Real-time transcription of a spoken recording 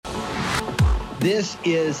This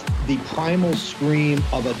is the primal scream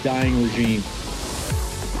of a dying regime.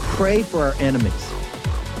 Pray for our enemies,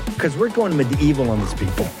 because we're going medieval on these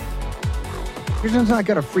people. You're just not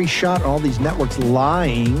got a free shot on all these networks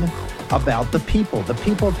lying about the people. The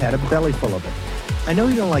people have had a belly full of it. I know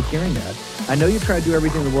you don't like hearing that. I know you try to do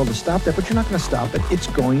everything in the world to stop that, but you're not going to stop it. It's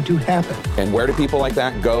going to happen. And where do people like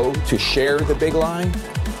that go to share the big lie?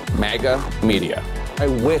 MAGA media. I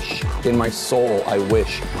wish in my soul, I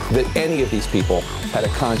wish that any of these people had a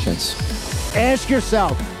conscience. Ask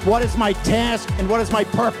yourself, what is my task and what is my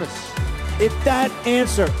purpose? If that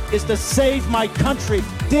answer is to save my country,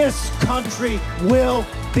 this country will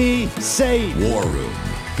be saved. War Room.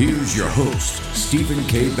 Here's your host, Stephen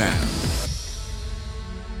K. Bannon.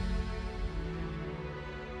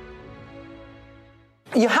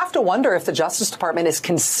 You have to wonder if the Justice Department is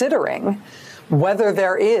considering whether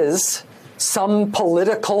there is some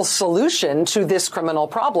political solution to this criminal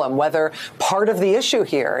problem, whether part of the issue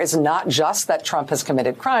here is not just that Trump has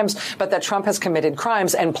committed crimes, but that Trump has committed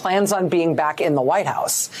crimes and plans on being back in the White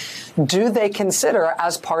House. Do they consider,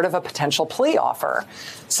 as part of a potential plea offer,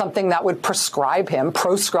 something that would proscribe him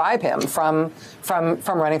from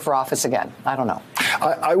running for office again? I don't know.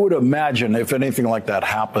 I would imagine if anything like that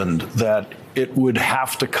happened, that it would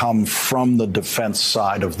have to come from the defense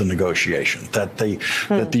side of the negotiation, that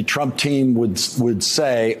the Trump team would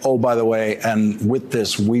say, oh, by the way, and with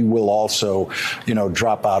this, we will also,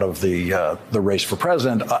 drop out of the race for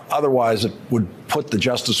president. Otherwise, it would put the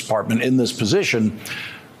Justice Department in this position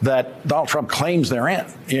that Donald Trump claims they're in.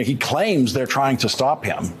 He claims they're trying to stop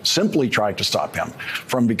him, simply trying to stop him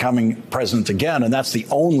from becoming president again. And that's the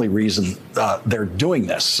only reason they're doing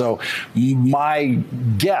this. So my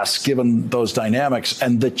guess, given those dynamics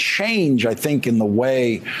and the change, I think, in the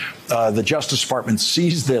way the Justice Department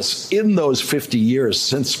sees this in those 50 years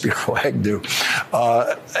since Spiro Agnew,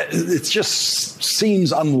 it just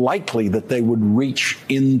seems unlikely that they would reach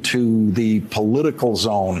into the political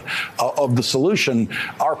zone of the solution.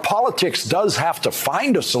 Our politics does have to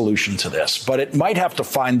find a solution to this, but it might have to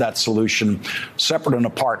find that solution separate and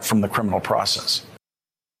apart from the criminal process.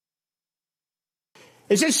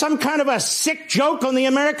 Is this some kind of a sick joke on the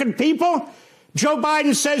American people? Joe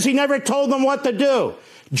Biden says he never told them what to do.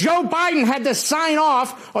 Joe Biden had to sign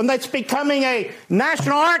off on that's becoming a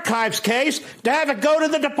National Archives case to have it go to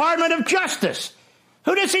the Department of Justice.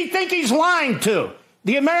 Who does he think he's lying to?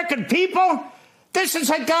 The American people? This is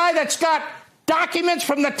a guy that's got documents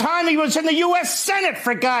from the time he was in the U.S. Senate,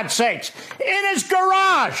 for God's sakes, in his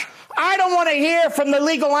garage. I don't want to hear from the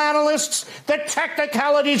legal analysts the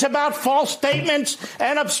technicalities about false statements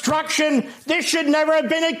and obstruction. This should never have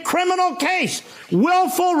been a criminal case.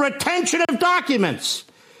 Willful retention of documents.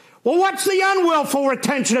 Well, what's the unwillful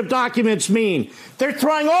retention of documents mean? They're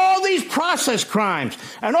throwing all these process crimes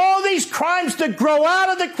and all these crimes that grow out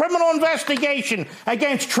of the criminal investigation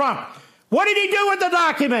against Trump. What did he do with the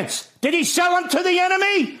documents? Did he sell them to the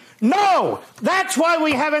enemy? No. That's why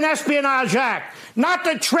we have an Espionage Act, not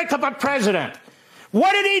to trick up a president.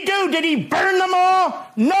 What did he do? Did he burn them all?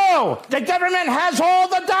 No. The government has all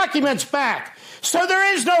the documents back. So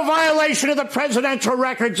there is no violation of the Presidential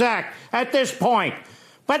Records Act at this point.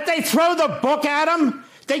 But they throw the book at him.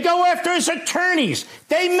 They go after his attorneys.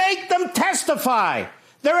 They make them testify.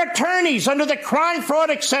 They're attorneys under the crime fraud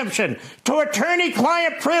exception to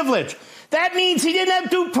attorney-client privilege. That means he didn't have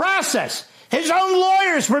due process. His own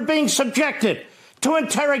lawyers were being subjected to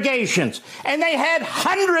interrogations. And they had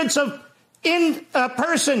hundreds of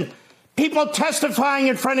in-person people testifying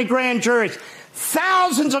in front of grand juries.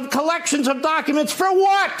 Thousands of collections of documents. For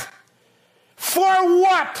what? For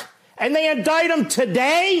what? And they indict him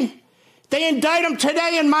today? They indict him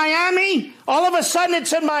today in Miami? All of a sudden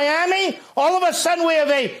it's in Miami? All of a sudden we have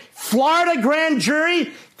a Florida grand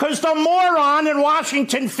jury? Because the moron in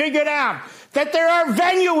Washington figured out that there are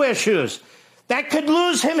venue issues that could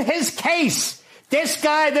lose him his case. This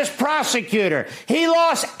guy, this prosecutor, he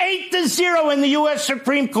lost 8-0 in the U.S.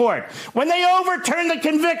 Supreme Court when they overturned the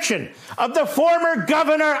conviction of the former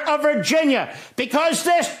governor of Virginia because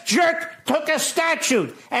this jerk took a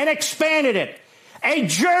statute and expanded it. A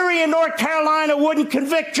jury in North Carolina wouldn't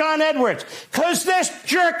convict John Edwards because this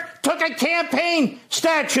jerk took a campaign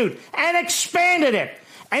statute and expanded it.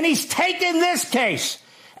 And he's taken this case,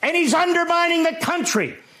 and he's undermining the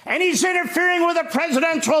country, and he's interfering with a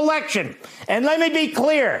presidential election. And let me be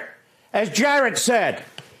clear, as Jarrett said,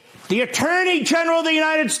 the Attorney General of the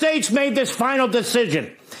United States made this final decision.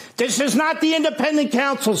 This is not the independent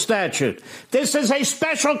counsel statute. This is a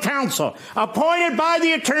special counsel appointed by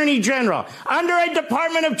the Attorney General under a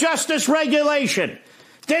Department of Justice regulation.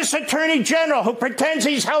 This Attorney General, who pretends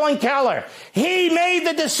he's Helen Keller, he made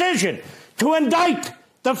the decision to indict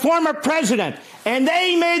the former president, and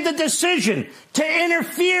they made the decision to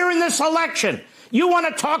interfere in this election. You want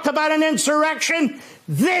to talk about an insurrection?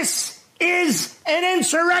 This is an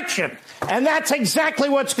insurrection. And that's exactly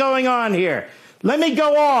what's going on here. Let me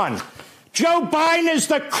go on. Joe Biden is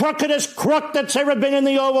the crookedest crook that's ever been in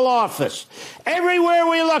the Oval Office. Everywhere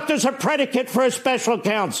we look, there's a predicate for a special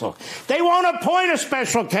counsel. They won't appoint a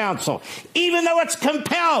special counsel, even though it's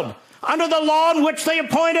compelled under the law in which they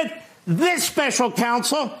appointed this special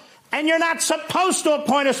counsel. And you're not supposed to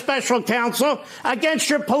appoint a special counsel against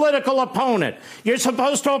your political opponent. You're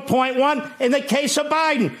supposed to appoint one in the case of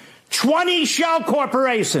Biden. 20 shell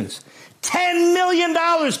corporations, $10 million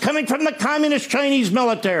coming from the communist Chinese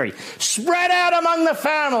military, spread out among the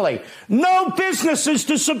family, no businesses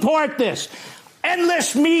to support this,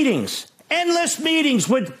 endless meetings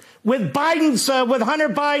with Biden's, with Hunter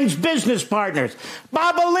Biden's business partners,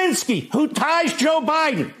 Bob Alinsky, who ties Joe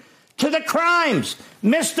Biden to the crimes,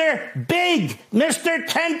 Mr. Big, Mr.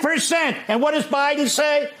 10%. And what does Biden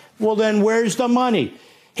say? Well, then where's the money?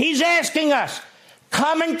 He's asking us,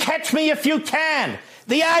 come and catch me if you can.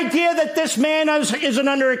 The idea that this man isn't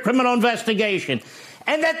under a criminal investigation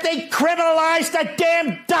and that they criminalized a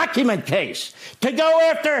damn document case to go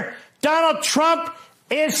after Donald Trump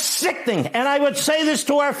is sickening. And I would say this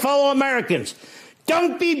to our fellow Americans.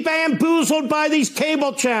 Don't be bamboozled by these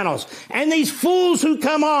cable channels and these fools who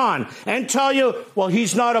come on and tell you, well,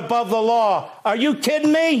 he's not above the law. Are you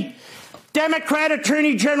kidding me? Democrat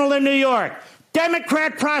Attorney General in New York,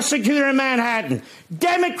 Democrat prosecutor in Manhattan,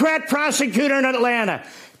 Democrat prosecutor in Atlanta,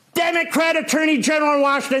 Democrat Attorney General in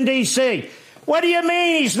Washington, D.C. What do you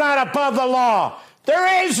mean he's not above the law?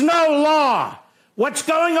 There is no law. What's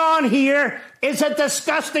going on here is a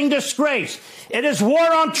disgusting disgrace. It is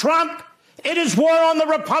war on Trump. It is war on the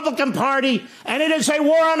Republican Party, and it is a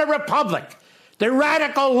war on the Republic. The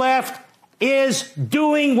radical left is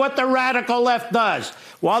doing what the radical left does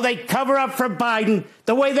while they cover up for Biden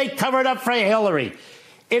the way they covered up for Hillary.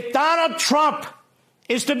 If Donald Trump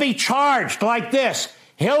is to be charged like this,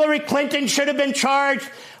 Hillary Clinton should have been charged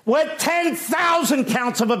with 10,000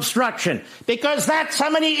 counts of obstruction because that's how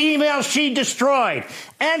many emails she destroyed,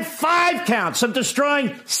 and 5 counts of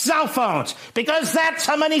destroying cell phones because that's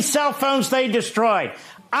how many cell phones they destroyed.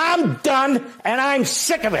 I'm done, and I'm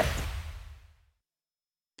sick of it.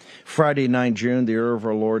 Friday, 9 June, the year of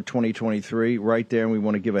our Lord 2023, right there, and we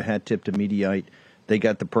want to give a hat tip to Mediaite. They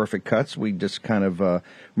got the perfect cuts. We just kind of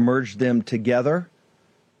merged them together.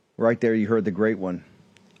 Right there, you heard the great one.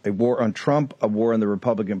 A war on Trump, a war on the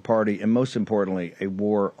Republican Party, and most importantly, a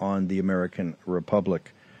war on the American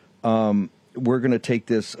Republic. We're going to take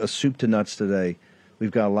this soup to nuts today. We've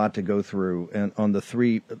got a lot to go through, and on the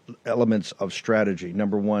 3 elements of strategy.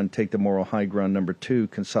 Number 1, take the moral high ground. Number 2,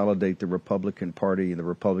 consolidate the Republican Party and the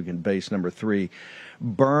Republican base. Number 3,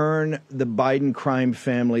 burn the Biden crime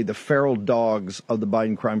family, the feral dogs of the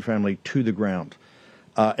Biden crime family, to the ground.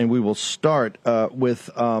 And we will start with,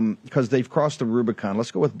 because they've crossed the Rubicon.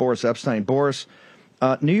 Let's go with Boris Epstein. Boris,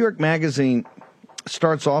 New York Magazine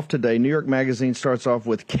starts off today. New York Magazine starts off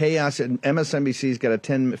with chaos, and MSNBC's got a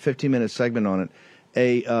 15-minute segment on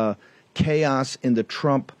it. Chaos in the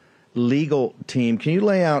Trump legal team. Can you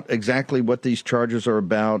lay out exactly what these charges are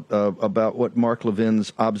about what Mark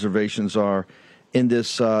Levin's observations are in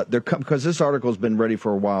this? Because this article has been ready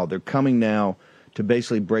for a while. They're coming now to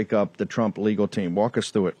basically break up the Trump legal team. Walk us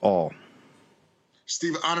through it all.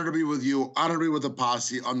 Steve, honored to be with you, honored to be with the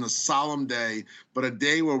posse on the solemn day, but a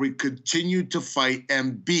day where we continue to fight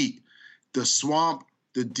and beat the swamp,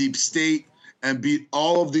 the deep state, and beat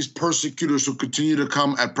all of these persecutors who continue to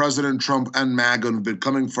come at President Trump and MAGA and have been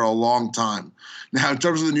coming for a long time. Now, in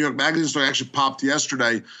terms of the New York Magazine story actually popped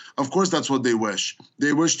yesterday, of course that's what they wish.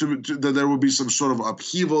 They wish that there would be some sort of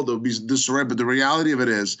upheaval, there would be disarray, but the reality of it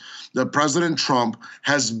is that President Trump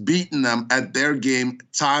has beaten them at their game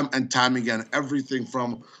time and time again. Everything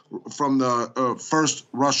from the first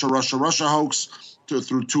Russia hoax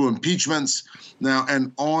through 2 impeachments now,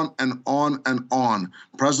 and on and on and on.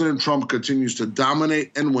 President Trump continues to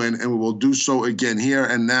dominate and win, and we will do so again here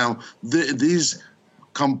and now. These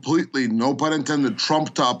completely, no pun intended,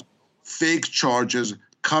 trumped up fake charges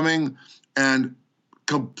coming and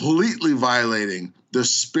completely violating the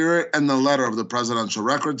spirit and the letter of the Presidential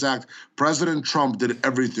Records Act. President Trump did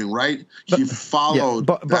everything right. He followed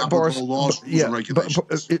the applicable laws, rules, and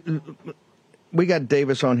regulations. We got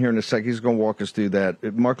Davis on here in a second. He's going to walk us through that.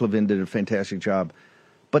 Mark Levin did a fantastic job.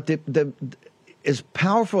 But as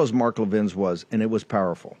powerful as Mark Levin's was, and it was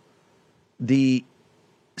powerful, the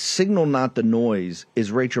signal not the noise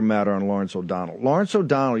is Rachel Maddow and Lawrence O'Donnell. Lawrence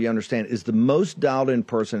O'Donnell, you understand, is the most dialed-in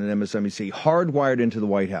person in MSNBC, hardwired into the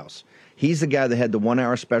White House. He's the guy that had the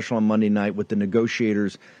 1-hour special on Monday night with the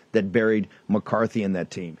negotiators that buried McCarthy in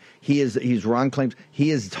that team. He's Ron Claims.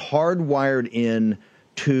 He is hardwired in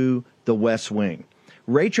to the West Wing.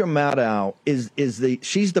 Rachel Maddow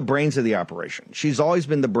she's the brains of the operation. She's always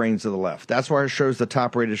been the brains of the left. That's why her show's the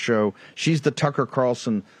top-rated show. She's the Tucker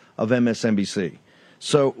Carlson of MSNBC.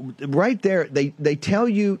 So right there, they tell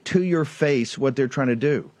you to your face what they're trying to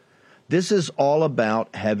do. This is all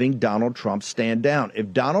about having Donald Trump stand down.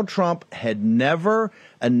 If Donald Trump had never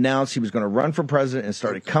announced he was going to run for president and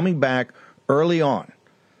started coming back early on,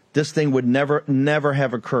 this thing would never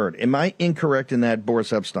have occurred. Am I incorrect in that,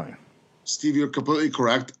 Boris Epstein? Steve, you're completely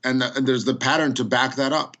correct. And there's the pattern to back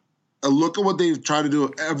that up. Look at what they've tried to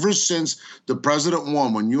do ever since the president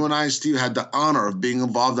won, when you and I, Steve, had the honor of being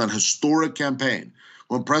involved in a historic campaign,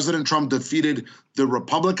 when President Trump defeated the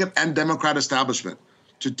Republican and Democrat establishment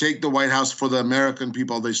to take the White House for the American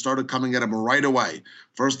people. They started coming at him right away.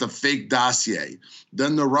 First the fake dossier,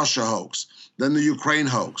 then the Russia hoax, then the Ukraine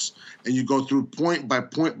hoax. And you go through point by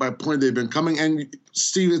point by point. They've been coming. And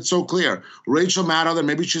Steve, it's so clear. Rachel Maddow, that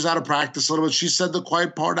maybe she's out of practice a little bit, she said the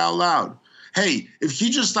quiet part out loud. Hey, if he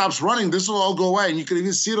just stops running, this will all go away. And you can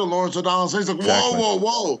even see it on Lawrence O'Donnell's face. Like, exactly.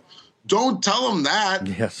 Whoa. Don't tell him that.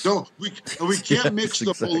 Yes. We can't mix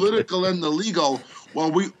the political and the legal.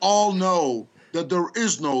 Well, we all know that there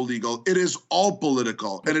is no legal. It is all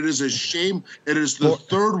political. And it is a shame. It is the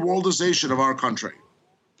third worldization of our country.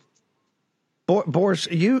 Boris,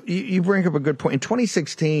 you bring up a good point. In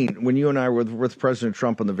 2016, when you and I were with President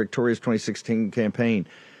Trump on the victorious 2016 campaign,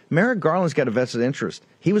 Merrick Garland's got a vested interest.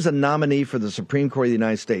 He was a nominee for the Supreme Court of the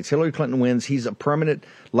United States. Hillary Clinton wins. He's a permanent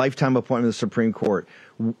lifetime appointment of the Supreme Court.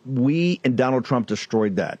 We and Donald Trump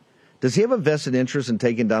destroyed that. Does he have a vested interest in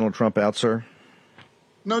taking Donald Trump out, sir?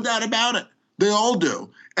 No doubt about it. They all do.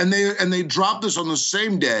 And they drop this on the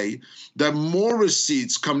same day that more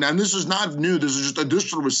receipts come down. This is not new. This is just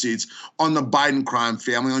additional receipts on the Biden crime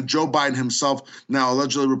family, on Joe Biden himself now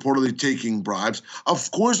allegedly reportedly taking bribes.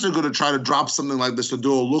 Of course they're going to try to drop something like this to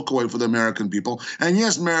do a look away for the American people. And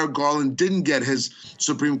yes, Merrick Garland didn't get his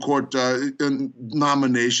Supreme Court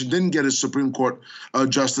nomination, didn't get his Supreme Court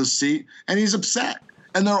justice seat, and he's upset.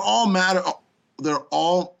 And they're all mad. They're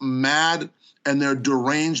all mad. And they're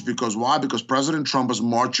deranged because why? Because President Trump is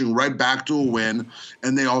marching right back to a win,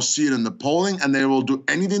 and they all see it in the polling, and they will do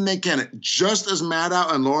anything they can. Just as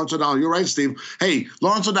Maddow and Lawrence O'Donnell, you're right, Steve. Hey,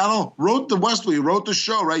 Lawrence O'Donnell wrote the West Wing, he wrote the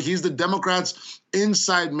show, right? He's the Democrats'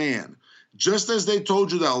 inside man. Just as they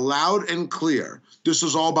told you that loud and clear, this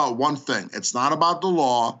is all about one thing. It's not about the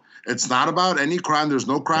law. It's not about any crime. There's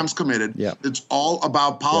no crimes committed. Yeah. It's all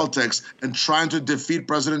about politics and trying to defeat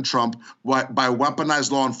President Trump by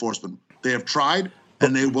weaponized law enforcement. They have tried,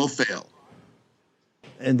 and they will fail.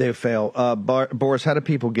 And they fail. Boris, how do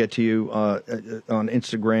people get to you on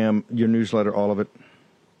Instagram, your newsletter, all of it?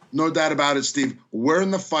 No doubt about it, Steve. We're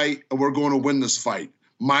in the fight, and we're going to win this fight.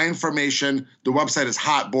 My information, the website is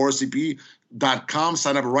hot, boriscp.com.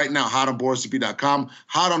 Sign up right now, hot on boriscp.com,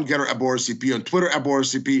 hot on Getter at boriscp, on Twitter at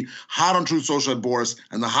boriscp, hot on Truth Social at Boris,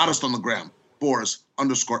 and the hottest on the gram,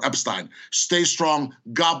 Boris_Epstein. Stay strong.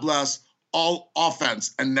 God bless. All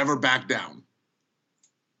offense and never back down.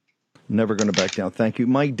 Never going to back down. Thank you.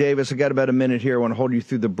 Mike Davis, I got about a minute here. I want to hold you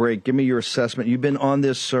through the break. Give me your assessment. You've been on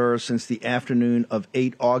this, sir, since the afternoon of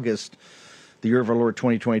 8 August, the year of our Lord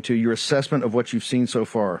 2022. Your assessment of what you've seen so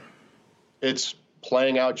far. It's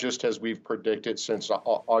playing out just as we've predicted since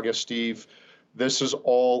August, Steve. This is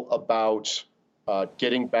all about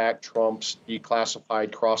getting back Trump's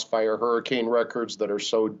declassified Crossfire hurricane records that are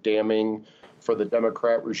so damning for the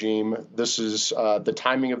Democrat regime. This is the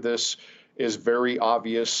timing of this is very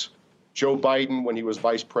obvious. Joe Biden, when he was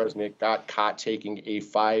vice president, got caught taking a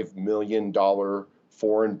 $5 million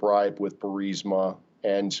foreign bribe with Burisma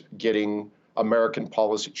and getting American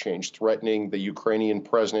policy change, threatening the Ukrainian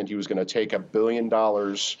president he was going to take $1 billion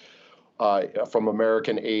from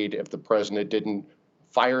American aid if the president didn't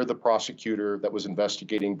fire the prosecutor that was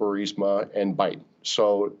investigating Burisma and Biden.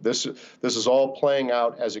 So this is all playing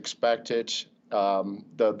out as expected.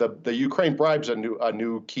 The Ukraine bribe's a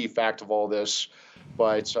new key fact of all this,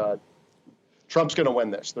 but Trump's going to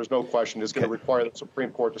win this. There's no question. It's going to require the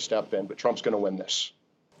Supreme Court to step in, but Trump's going to win this.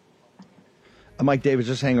 Mike Davis,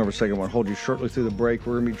 just hang over a second. I want to hold you shortly through the break.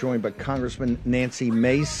 We're going to be joined by Congressman Nancy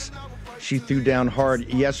Mace. She threw down hard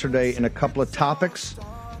yesterday in a couple of topics.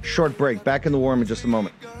 Short break. Back in the war in just a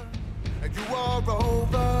moment. And you are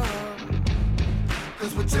over,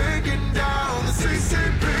 'cause we're taking down the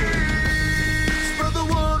CCP. Spread the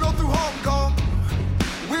word all through Hong Kong.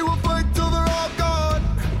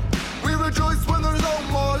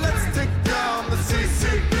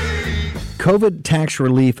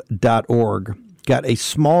 COVIDtaxrelief.org got a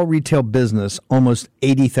small retail business almost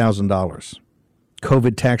 $80,000.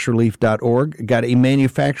 COVIDtaxrelief.org got a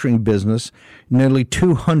manufacturing business nearly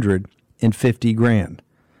 $250,000.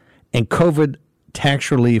 And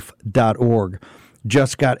COVIDtaxrelief.org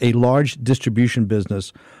just got a large distribution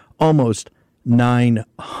business almost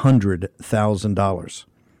 $900,000.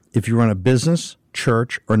 If you run a business,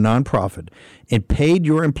 church, or nonprofit and paid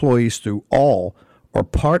your employees through all or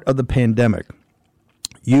part of the pandemic,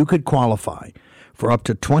 you could qualify for up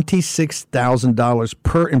to $26,000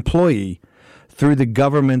 per employee through the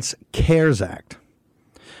government's CARES Act.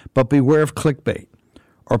 But beware of clickbait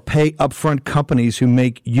or pay upfront companies who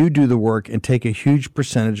make you do the work and take a huge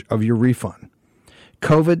percentage of your refund.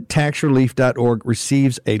 COVIDtaxrelief.org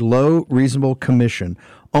receives a low, reasonable commission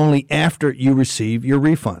only after you receive your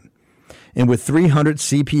refund. And with 300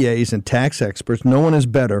 CPAs and tax experts, no one is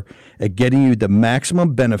better at getting you the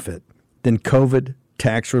maximum benefit than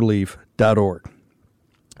COVIDtaxrelief.org.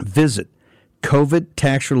 Visit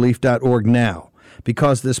COVIDtaxrelief.org now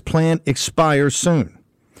because this plan expires soon.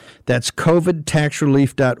 That's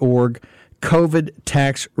COVIDtaxrelief.org,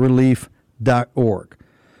 COVIDtaxrelief.org.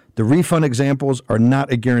 The refund examples are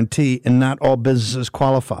not a guarantee and not all businesses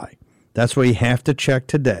qualify. That's why you have to check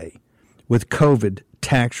today with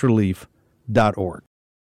COVIDtaxrelief.org.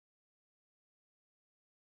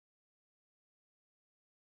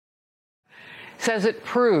 Says it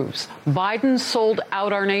proves Biden sold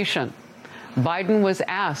out our nation. Biden was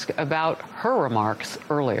asked about her remarks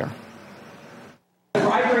earlier.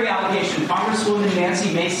 Bribery allegation. Congresswoman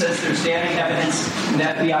Nancy Mace says there's damning evidence in the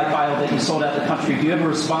FBI file that you sold out the country. Do you have a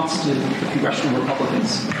response to the congressional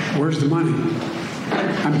Republicans? Where's the money?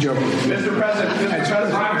 I'm joking. Mr. President,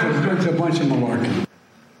 it's a bunch of malarkey.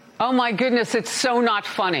 Oh, my goodness, it's so not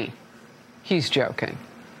funny. He's joking.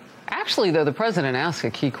 Actually, though, the president asked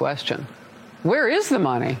a key question. Where is the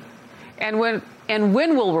money? And when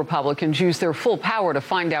will Republicans use their full power to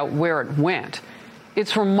find out where it went?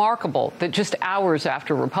 It's remarkable that just hours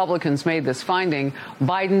after Republicans made this finding,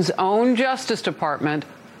 Biden's own Justice Department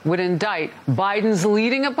would indict Biden's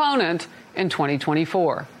leading opponent in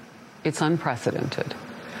 2024. It's unprecedented.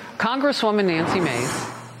 Congresswoman Nancy Mace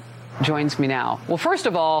joins me now. Well, first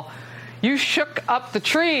of all, you shook up the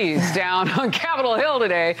trees down on Capitol Hill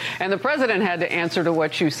today, and the president had to answer to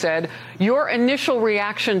what you said. Your initial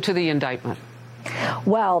reaction to the indictment?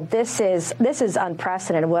 Well, this is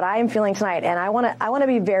unprecedented. What I am feeling tonight, and I want to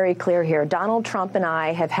be very clear here. Donald Trump and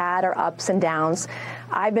I have had our ups and downs.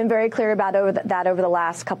 I've been very clear about that over the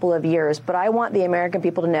last couple of years, but I want the American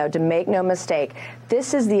people to know, to make no mistake,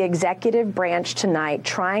 this is the executive branch tonight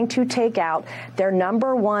trying to take out their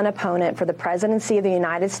number one opponent for the presidency of the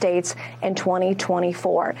United States in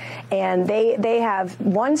 2024. And they have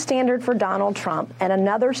one standard for Donald Trump and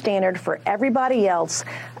another standard for everybody else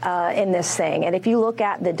in this thing. And if you look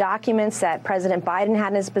at the documents that President Biden had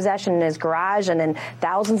in his possession in his garage and in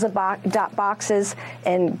thousands of boxes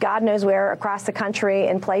and God knows where across the country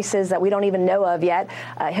in places that we don't even know of yet,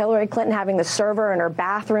 Hillary Clinton having the server in her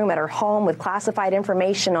bathroom at her home with classified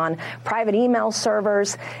information on private email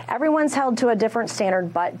servers. Everyone's held to a different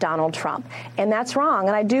standard but Donald Trump. And that's wrong.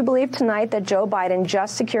 And I do believe tonight that Joe Biden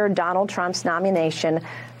just secured Donald Trump's nomination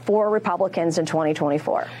for Republicans in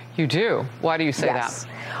 2024. You do? Why do you say yes.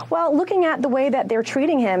 that? Well, looking at the way that they're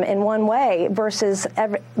treating him in one way versus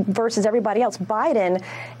everybody else, Biden,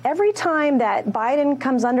 every time that Biden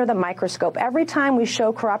comes under the microscope, every time we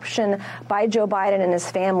show corruption by Joe Biden and his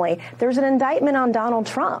family, there's an indictment on Donald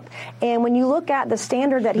Trump. And when you look at the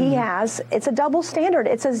standard that he has, it's a double standard.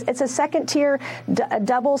 It's a second tier,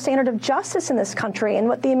 double standard of justice in this country. And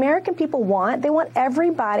what the American people want, they want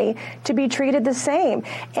everybody to be treated the same.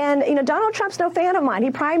 And, you know, Donald Trump's no fan of mine. He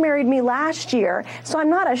primaried me last year, so I'm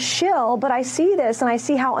not a shill, but I see this and I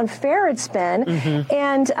see how unfair it's been.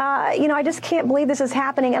 And, you know, I just can't believe this is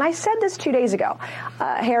happening. And I said this 2 days ago,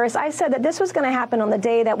 Harris. I said that this was going to happen on the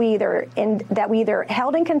day that we either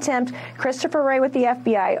held in contempt Christopher Wray with the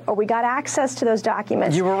FBI or we got access to those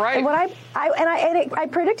documents. You were right. And what I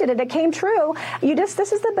predicted it. It came true. This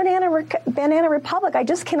is the banana republic. I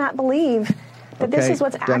just cannot believe that this is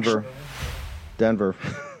what's actually. Denver.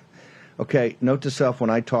 Okay, note to self,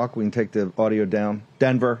 when I talk, we can take the audio down.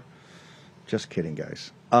 Denver. Just kidding,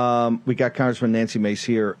 guys. We got Congressman Nancy Mace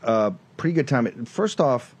here. Pretty good time. First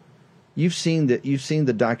off, you've seen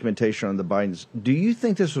the documentation on the Bidens. Do you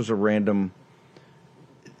think this was a random?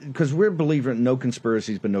 Because we're believing in no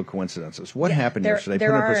conspiracies but no coincidences. What happened yesterday?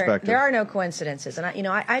 Put it in perspective. There are no coincidences. And,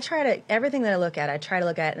 I try to, everything that I look at, I try to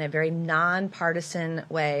look at it in a very nonpartisan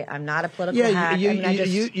way. I'm not a political hack.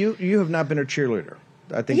 You have not been a cheerleader.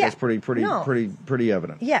 I think that's pretty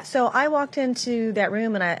evident. Yeah. So I walked into that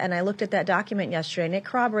room and I looked at that document yesterday, and it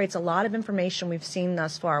corroborates a lot of information we've seen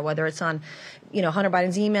thus far, whether it's on, Hunter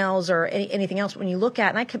Biden's emails or anything else. When you look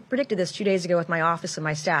at, and I predicted this 2 days ago with my office and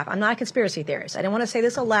my staff, I'm not a conspiracy theorist. I didn't want to say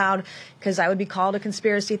this aloud because I would be called a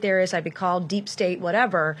conspiracy theorist. I'd be called deep state,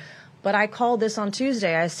 whatever. But I called this on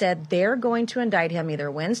Tuesday. I said they're going to indict him either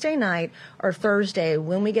Wednesday night or Thursday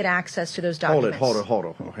when we get access to those documents. Hold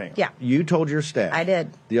it. Hang on. Yeah. You told your staff. I did.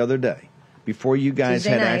 The other day, before you guys Tuesday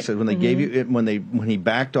had night. access, when they gave you when he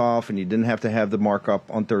backed off and you didn't have to have the markup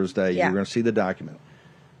on Thursday, Yeah. you were going to see the document.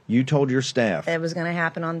 You told your staff it was going to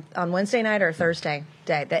happen on Wednesday night or Thursday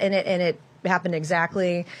day, and it happened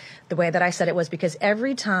exactly the way that I said it was, because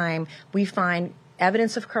every time we find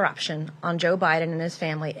evidence of corruption on Joe Biden and his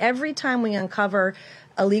family, every time we uncover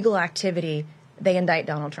illegal activity, they indict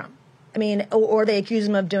Donald Trump. I mean, or they accuse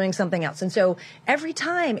him of doing something else. And so every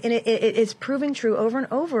time, and it's proving true over and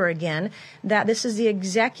over again, that this is the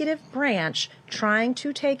executive branch trying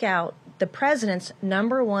to take out the president's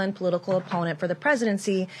number one political opponent for the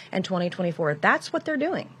presidency in 2024. That's what they're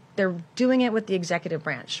doing. They're doing it with the executive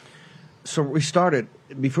branch. So we started,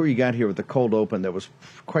 before you got here, with the cold open that was,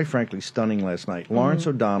 quite frankly, stunning last night. Lawrence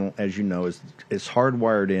O'Donnell, as you know, is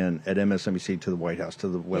hardwired in at MSNBC to the White House, to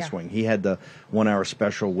the West Wing. He had the 1 hour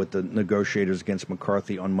special with the negotiators against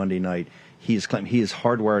McCarthy on Monday night. He is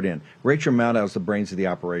hardwired in. Rachel Maddow is the brains of the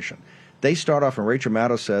operation. They start off, and Rachel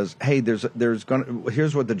Maddow says, hey,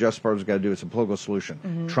 here's what the Justice Department's got to do. It's a political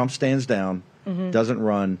solution. Trump stands down, doesn't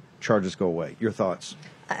run, charges go away. Your thoughts?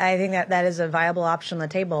 I think that is a viable option on the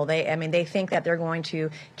table. They think that they're going to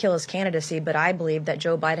kill his candidacy, but I believe that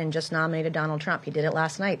Joe Biden just nominated Donald Trump. He did it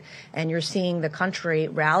last night, and you're seeing the country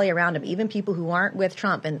rally around him, even people who aren't with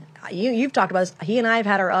Trump. And you've talked about this. He and I have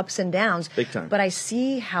had our ups and downs. Big time. But I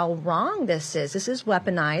see how wrong this is. This is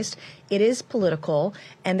weaponized. It is political,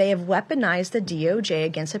 and they have weaponized the DOJ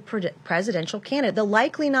against a presidential candidate, the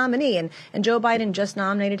likely nominee, and Joe Biden just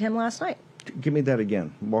nominated him last night. Give me that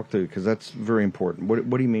again. Walk through, because that's very important. What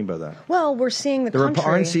do you mean by that? Well, we're seeing the country.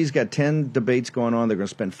 RNC's got 10 debates going on. They're going to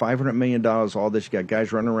spend $500 million, all this. You got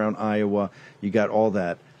guys running around Iowa. You got all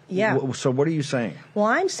that. Yeah. So what are you saying? Well,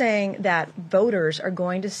 I'm saying that voters are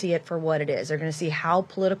going to see it for what it is. They're going to see how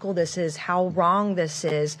political this is, how wrong this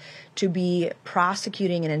is to be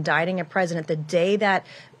prosecuting and indicting a president the day that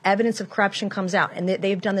evidence of corruption comes out. And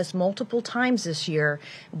they've done this multiple times this year,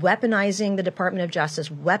 weaponizing the Department of Justice,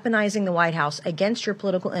 weaponizing the White House against your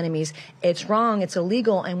political enemies. It's wrong. It's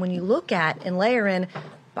illegal. And when you look at and layer in,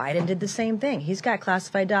 Biden did the same thing. He's got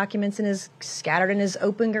classified documents scattered in his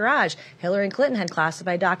open garage. Hillary Clinton had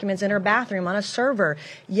classified documents in her bathroom on a server.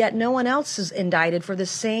 Yet no one else is indicted for the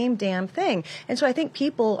same damn thing. And so I think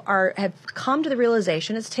people have come to the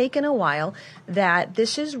realization, it's taken a while, that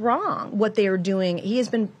this is wrong, what they are doing. He has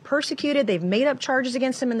been persecuted. They've made up charges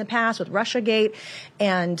against him in the past with Russiagate.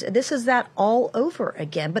 And this is that all over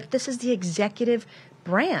again. But this is the executive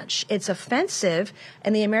branch. It's offensive,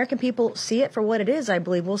 and the American people see it for what it is. I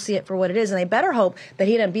believe we'll see it for what it is, and they better hope that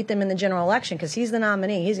he doesn't beat them in the general election, because he's the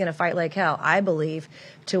nominee. He's going to fight like hell, I believe,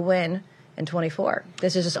 to win in 24.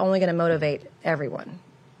 This is just only going to motivate everyone.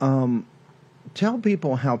 Tell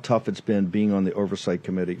people how tough it's been being on the Oversight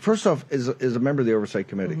Committee. First off, as a member of the Oversight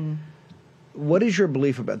Committee, what is your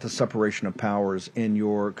belief about the separation of powers in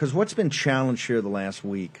your – because what's been challenged here the last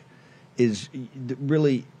week is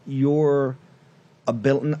really your –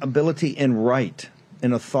 ability and right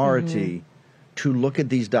and authority to look at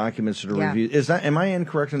these documents that are reviewed. Am I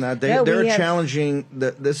incorrect in that? They're challenging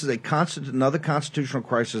that this is another constitutional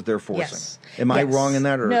crisis they're forcing. Yes. Am I wrong in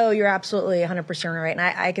that? Or? No, you're absolutely 100% right. And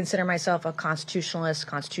I consider myself a constitutionalist,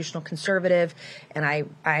 constitutional conservative, and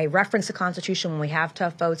I reference the Constitution when we have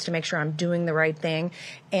tough votes to make sure I'm doing the right thing.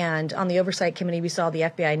 And on the Oversight Committee, we saw the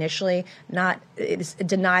FBI initially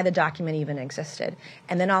deny the document even existed.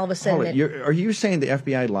 And then all of a sudden... are you saying the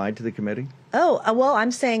FBI lied to the committee? Oh, well,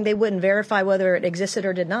 I'm saying they wouldn't verify whether it existed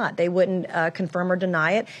or did not. They wouldn't confirm or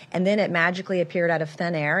deny it. And then it magically appeared out of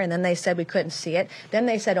thin air. And then they said we couldn't see it. Then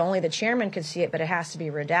they said only the chairman could see it, but it has to be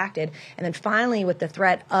redacted. And then finally, with the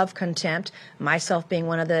threat of contempt, myself being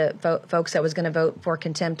one of the folks that was going to vote for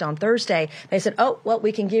contempt on Thursday, they said, oh, well,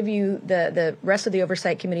 we can give you the rest of the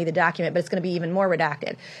Oversight Committee the document, but it's going to be even more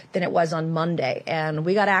redacted than it was on Monday. And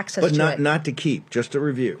we got access to it. But not to keep, just to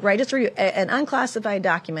review. Right, just to review. An unclassified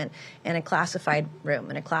document in a classified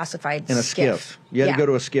room, in a classified in a skiff. You had to go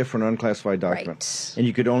to a skiff for an unclassified document. Right. And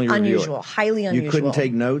you could only review it. Highly unusual. You couldn't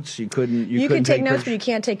take notes. You can take notes, but you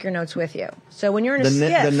can't take your notes with you. So when you're in a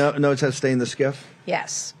skiff... The notes have to stay in the skiff?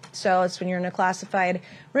 Yes. So it's when you're in a classified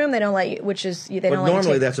room, they don't let you, they don't let you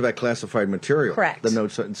normally take. that's about classified material. Correct. The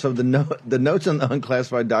notes. So the notes on the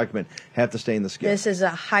unclassified document have to stay in the SCIF. This is a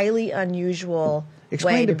highly unusual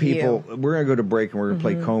Explain way to people. view. We're going to go to break and we're going to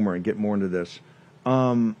play Comer and get more into this.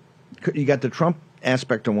 You got the Trump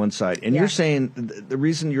aspect on one side, and you're saying the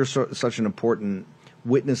reason you're such an important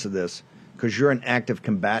witness of this because you're an active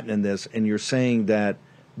combatant in this, and you're saying that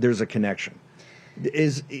there's a connection.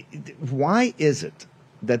 Why is it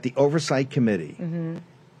that the Oversight Committee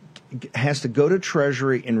has to go to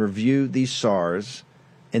Treasury and review these SARs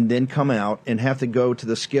and then come out and have to go to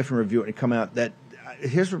the SCIF and review it and come out?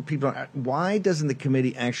 Here's what people – why doesn't the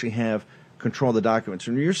committee actually have control of the documents?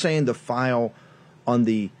 And you're saying the file on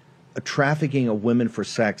the trafficking of women for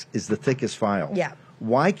sex is the thickest file. Yeah.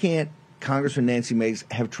 Why can't Congressman Nancy Mace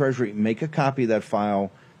have Treasury make a copy of that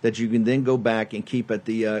file that you can then go back and keep at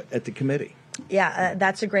the committee? Yeah,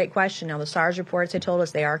 that's a great question. Now, the SARS reports, they told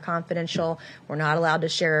us they are confidential. We're not allowed to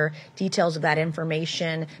share details of that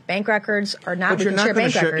information. Bank records are not. But you're not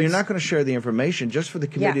going to share the information just for the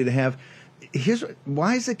committee to have.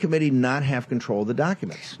 Why does the committee not have control of the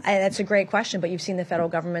documents? That's a great question, but you've seen the federal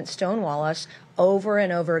government stonewall us over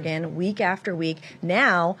and over again, week after week.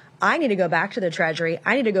 Now, I need to go back to the Treasury.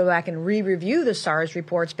 I need to go back and re-review the SARS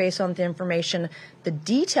reports based on the information, the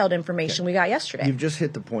detailed information we got yesterday. You've just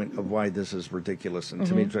hit the point of why this is ridiculous, and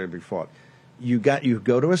to me it's very big fault. You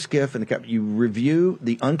go to a SCIF and you review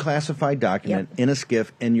the unclassified document in a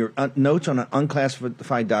SCIF, and your notes on an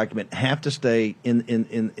unclassified document have to stay in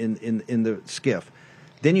the SCIF.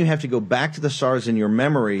 Then you have to go back to the SARS in your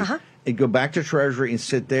memory and go back to Treasury and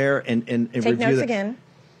sit there and take review notes again.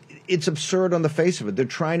 It's absurd on the face of it. They're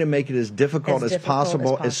trying to make it as difficult as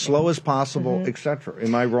possible, as slow as possible, etc.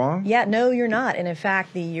 Am I wrong? Yeah, no, you're not. And in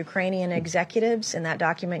fact, the Ukrainian executives in that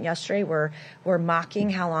document yesterday were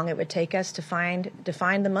mocking how long it would take us to find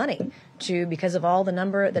the money because of all the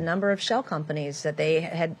number of shell companies that they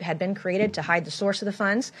had been created to hide the source of the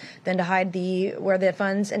funds, then to hide where the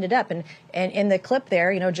funds ended up. And in the clip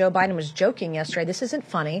there, Joe Biden was joking yesterday. This isn't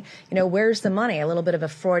funny. Where's the money? A little bit of a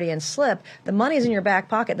Freudian slip. The money's in your back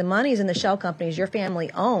pocket. The money's in the shell companies your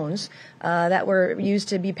family owns that were used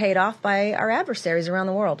to be paid off by our adversaries around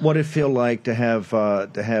the world. What did it feel like to have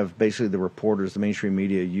basically the reporters, the mainstream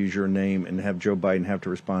media, use your name and have Joe Biden have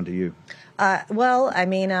to respond to you?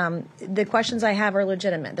 The questions I have are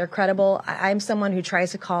legitimate. They're credible. I'm someone who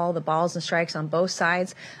tries to call the balls and strikes on both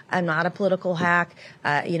sides. I'm not a political hack.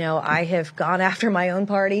 I have gone after my own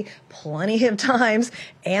party plenty of times,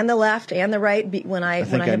 and the left and the right.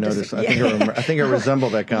 I noticed. I think I resemble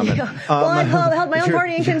that comment. I held my own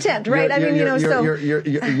party in contempt, right?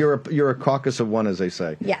 You're a caucus of one, as they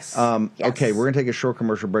say. Yes. Okay, we're going to take a short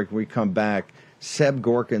commercial break. When we come back, Seb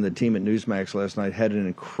Gorka and the team at Newsmax last night had an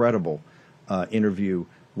incredible interview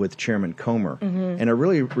with Chairman Comer. And I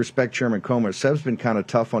really respect Chairman Comer. Seb's been kind of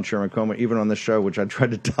tough on Chairman Comer, even on this show, which I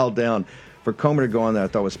tried to dial down. For Comer to go on there, I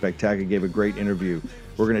thought was spectacular. He gave a great interview.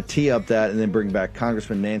 We're going to tee up that and then bring back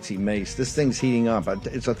Congressman Nancy Mace. This thing's heating up.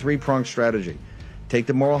 It's a three-pronged strategy. Take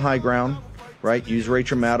the moral high ground, right? Use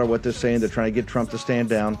Rachel Maddow, what they're saying. They're trying to get Trump to stand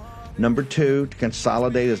down. Number two, to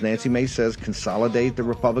consolidate, as Nancy Mace says, consolidate the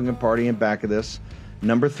Republican Party in back of this.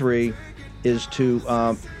 Number three is to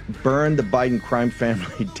burn the Biden crime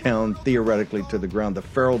family down, theoretically, to the ground, the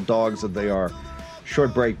feral dogs that they are.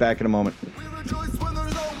 Short break, back in a moment.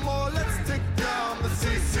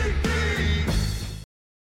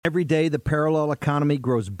 Every day, the parallel economy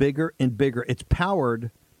grows bigger and bigger. It's powered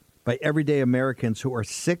by everyday Americans who are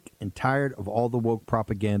sick and tired of all the woke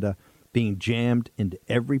propaganda being jammed into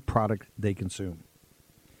every product they consume.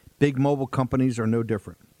 Big mobile companies are no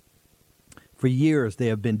different. For years, they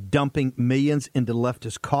have been dumping millions into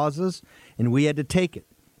leftist causes, and we had to take it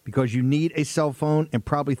because you need a cell phone and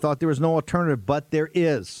probably thought there was no alternative, but there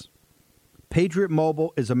is. Patriot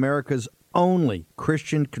Mobile is America's only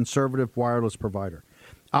Christian conservative wireless provider,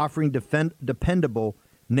 offering dependable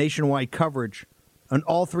nationwide coverage on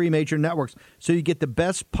all three major networks, so you get the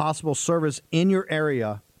best possible service in your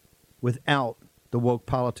area without the woke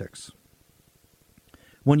politics.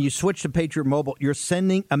 When you switch to Patriot Mobile, you're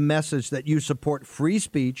sending a message that you support free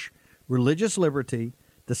speech, religious liberty,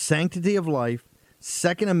 the sanctity of life,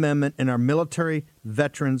 Second Amendment, and our military,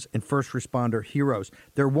 veterans, and first responder heroes.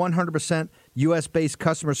 Their 100% U.S.-based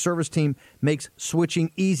customer service team makes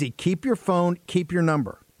switching easy. Keep your phone, keep your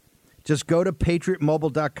number. Just go to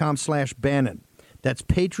patriotmobile.com/Bannon. That's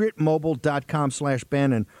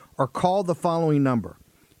patriotmobile.com/Bannon, or call the following number,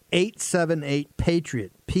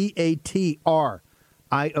 878-PATRIOT, PATRIOT.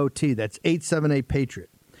 That's 878-PATRIOT.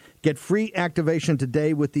 Get free activation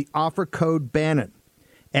today with the offer code Bannon.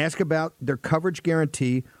 Ask about their coverage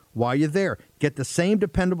guarantee While you're there, get the same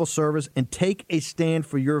dependable service and take a stand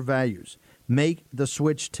for your values. Make the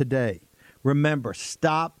switch today. Remember,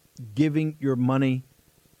 stop giving your money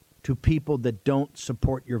to people that don't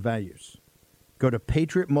support your values. Go to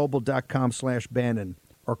patriotmobile.com/Bannon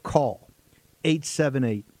or call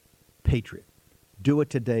 878-PATRIOT. Do it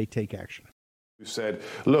today. Take action. You said,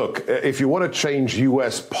 look, if you want to change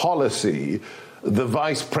U.S. policy, the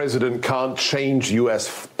vice president can't change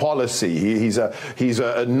U.S. policy. He's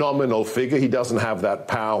a nominal figure. He doesn't have that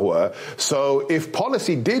power. So if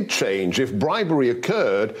policy did change, if bribery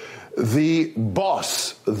occurred, the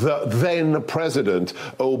boss, the then president,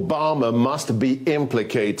 Obama, must be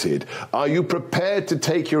implicated. Are you prepared to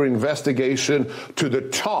take your investigation to the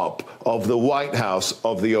top of the White House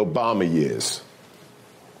of the Obama years?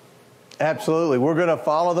 Absolutely. We're going to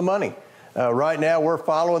follow the money. Right now, we're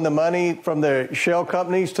following the money from the shell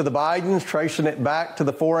companies to the Bidens, tracing it back to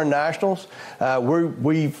the foreign nationals.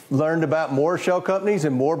 We've learned about more shell companies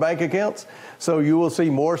and more bank accounts. So you will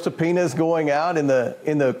see more subpoenas going out in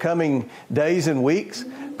the coming days and weeks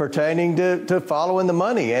pertaining to following the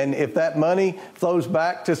money. And if that money flows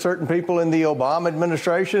back to certain people in the Obama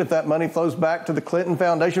administration, if that money flows back to the Clinton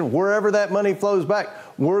Foundation, wherever that money flows back,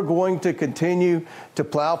 we're going to continue to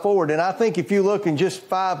plow forward. And I think if you look in just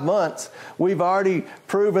 5 months, we've already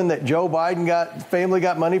proven that Joe Biden family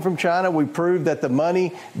got money from China. We proved that the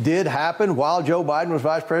money did happen while Joe Biden was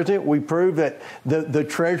vice president. We proved that the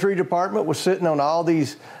Treasury Department was sitting on all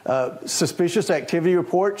these suspicious activity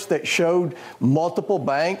reports that showed multiple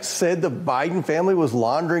banks said the Biden family was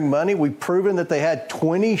laundering money. We've proven that they had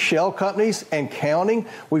 20 shell companies and counting.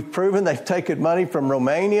 We've proven they've taken money from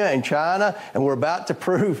Romania and China, and we're about to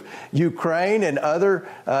prove Ukraine and other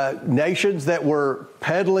nations that were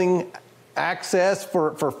peddling access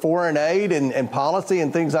for foreign aid and policy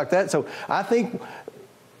and things like that. So I think,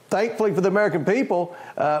 thankfully for the American people,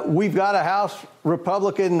 we've got a House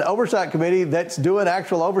Republican Oversight Committee that's doing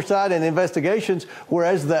actual oversight and investigations,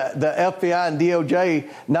 whereas the FBI and DOJ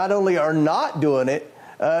not only are not doing it,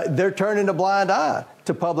 they're turning a blind eye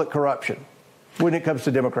to public corruption when it comes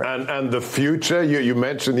to Democrats. And the future, you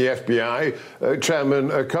mentioned the FBI. Chairman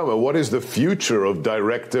Comer, what is the future of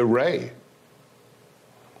Director Wray?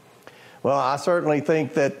 Well, I certainly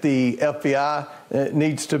think that the FBI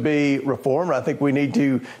needs to be reformed. I think we need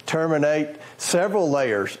to terminate several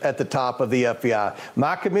layers at the top of the FBI.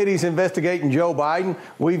 My committee's investigating Joe Biden.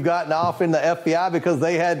 We've gotten off in the FBI because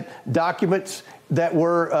they had documents that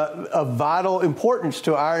were of vital importance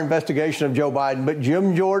to our investigation of Joe Biden. But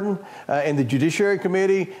Jim Jordan and the Judiciary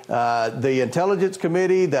Committee, the Intelligence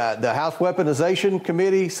Committee, the House Weaponization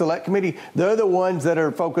Committee, Select Committee, they're the ones that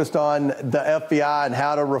are focused on the FBI and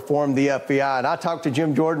how to reform the FBI. And I talked to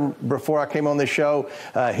Jim Jordan before I came on this show.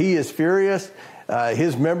 He is furious.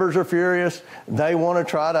 His members are furious. They want to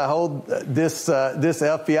try to hold this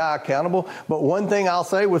FBI accountable. But one thing I'll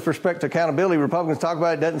say with respect to accountability, Republicans talk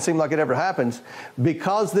about it, doesn't seem like it ever happens.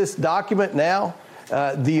 Because this document now,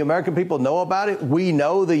 the American people know about it. We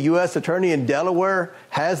know the U.S. Attorney in Delaware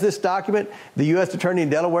has this document. The U.S. Attorney in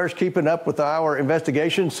Delaware is keeping up with our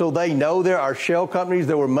investigation, so they know there are shell companies,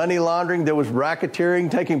 there were money laundering, there was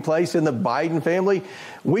racketeering taking place in the Biden family.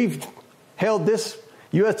 We've held this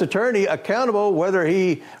U.S. attorney accountable, whether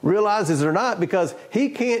he realizes it or not, because he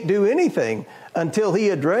can't do anything until he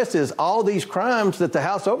addresses all these crimes that the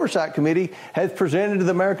House Oversight Committee has presented to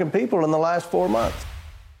the American people in the last 4 months.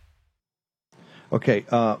 Okay,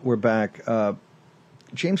 we're back.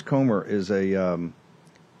 James Comer is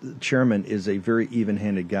chairman is a very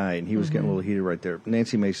even-handed guy, and he was getting a little heated right there.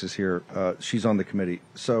 Nancy Mace is here. She's on the committee.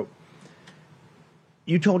 So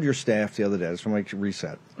you told your staff the other day, I just want to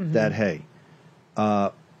reset, that, hey,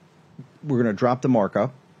 we're going to drop the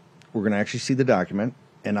markup. We're going to actually see the document.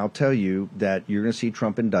 And I'll tell you that you're going to see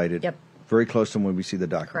Trump indicted very close to when we see the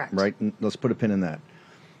document. Correct. Right? And let's put a pin in that.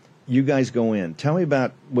 You guys go in. Tell me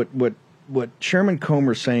about what Chairman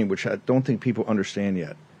Comer's saying, which I don't think people understand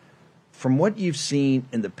yet. From what you've seen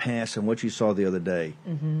in the past and what you saw the other day,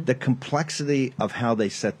 the complexity of how they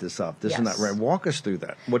set this up. This is not right. Walk us through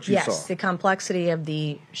that, what you saw. Yes, the complexity of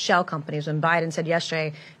the shell companies. When Biden said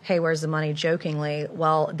yesterday, hey, where's the money, jokingly,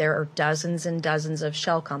 well, there are dozens and dozens of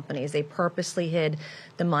shell companies. They purposely hid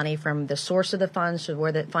the money from the source of the funds to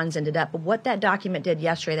where the funds ended up. But what that document did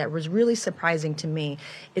yesterday that was really surprising to me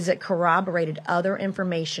is it corroborated other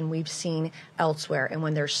information we've seen elsewhere. And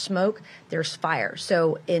when there's smoke, there's fire.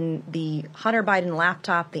 So in the Hunter Biden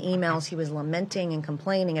laptop, the emails, he was lamenting and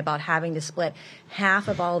complaining about having to split half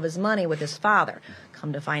of all of his money with his father.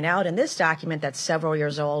 Come to find out in this document that's several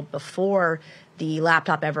years old, before the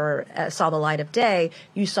laptop ever saw the light of day,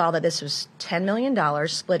 you saw that this was $10 million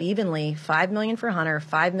split evenly, $5 million for Hunter,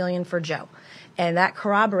 $5 million for Joe. And that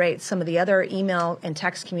corroborates some of the other email and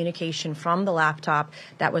text communication from the laptop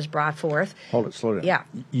that was brought forth. Hold it, slow down. Yeah.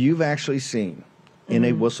 You've actually seen in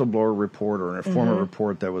a whistleblower report or an informant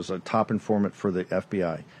report that was a top informant for the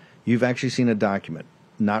FBI, you've actually seen a document,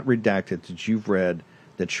 not redacted, that you've read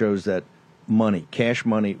that shows that money, cash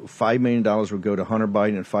money, $5 million would go to Hunter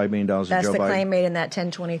Biden and $5 million to Joe Biden. That's the claim made in that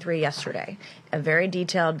 1023 yesterday. A very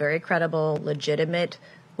detailed, very credible, legitimate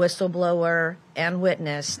whistleblower and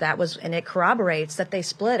witness. That was, and it corroborates that they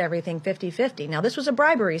split everything 50-50. Now, this was a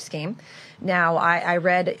bribery scheme. Now, I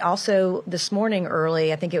read also this morning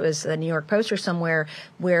early, I think it was the New York Post or somewhere,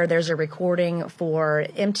 where there's a recording for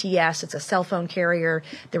MTS. It's a cell phone carrier.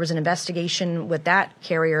 There was an investigation with that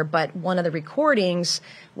carrier, but one of the recordings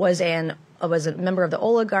was a member of the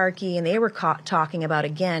oligarchy, and they were talking about,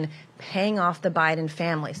 again, paying off the Biden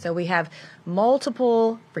family. So we have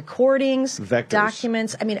multiple recordings, vectors,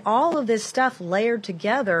 documents. I mean, all of this stuff layered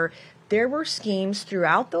together. There were schemes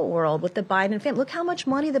throughout the world with the Biden family. Look how much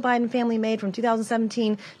money the Biden family made from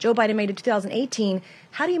 2017. Joe Biden made to 2018.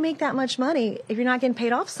 How do you make that much money if you're not getting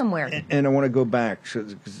paid off somewhere? And I want to go back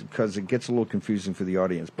because it gets a little confusing for the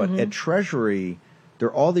audience. But at Treasury, there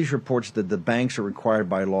are all these reports that the banks are required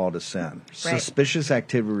by law to send. Right. Suspicious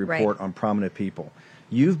activity report on prominent people.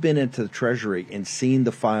 You've been into the Treasury and seen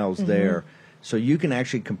the files there, so you can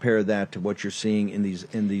actually compare that to what you're seeing in these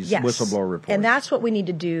yes. whistleblower reports. And that's what we need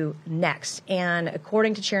to do next. And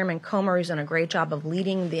according to Chairman Comer, who's done a great job of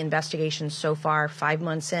leading the investigation so far, 5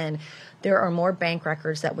 months in, there are more bank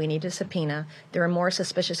records that we need to subpoena. There are more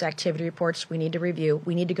suspicious activity reports we need to review.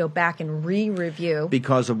 We need to go back and re-review.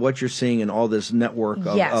 Because of what you're seeing in all this network of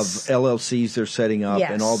LLCs they're setting up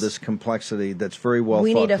and all this complexity that's very well thought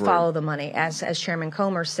through. We need to follow the money, as Chairman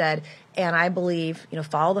Comer said. And I believe,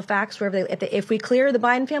 follow the facts wherever if we clear the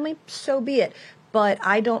Biden family, so be it. But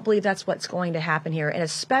I don't believe that's what's going to happen here. And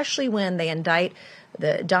especially when they indict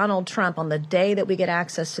Donald Trump on the day that we get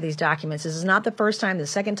access to these documents. This is not the first time, the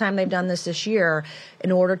second time they've done this year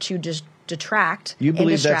in order to just detract you believe and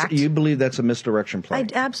distract. You believe that's a misdirection play?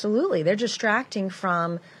 Absolutely. They're distracting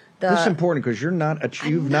from the... This is important because you've not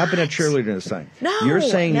been a cheerleader in this thing. No. You're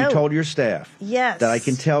saying you told your staff that I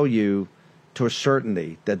can tell you to a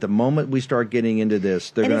certainty that the moment we start getting into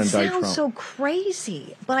this, they're going to indict Trump. And it sounds so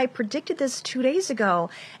crazy, but I predicted this 2 days ago,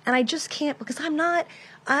 and I just can't because I'm not...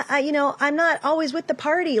 I'm not always with the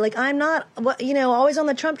party. Like, I'm not, always on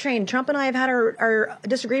the Trump train. Trump and I have had our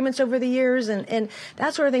disagreements over the years and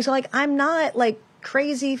that sort of thing. So, I'm not,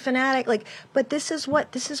 crazy fanatic, but this is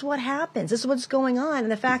what happens. This is what's going on.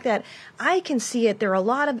 And the fact that I can see it, there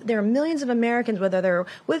are millions of Americans, whether they're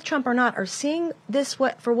with Trump or not, are seeing this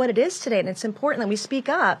for what it is today. And it's important that we speak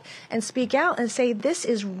up and speak out and say, this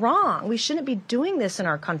is wrong. We shouldn't be doing this in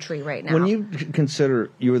our country right now. When you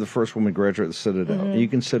consider, you were the first woman to graduate at the Citadel, and you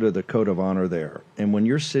consider the code of honor there, and when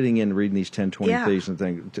you're sitting in reading these 1020 things and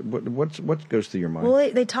things, what goes through your mind?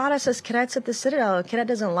 Well, they taught us as cadets at the Citadel, a cadet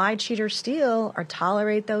doesn't lie, cheat, or steal, or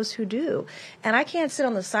tolerate those who do. And I can't sit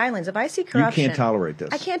on the sidelines. If I see corruption... You can't tolerate this.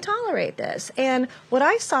 I can't tolerate this. And what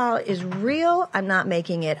I saw is real. I'm not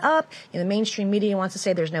making it up. The mainstream media wants to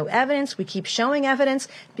say there's no evidence. We keep showing evidence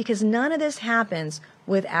because none of this happens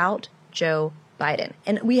without Joe Biden.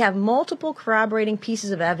 And we have multiple corroborating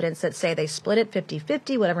pieces of evidence that say they split it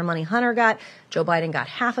 50-50, whatever money Hunter got, Joe Biden got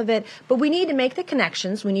half of it. But we need to make the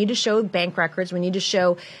connections. We need to show bank records. We need to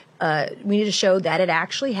show that it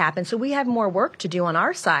actually happened. So we have more work to do on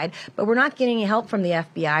our side, but we're not getting any help from the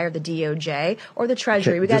FBI or the DOJ or the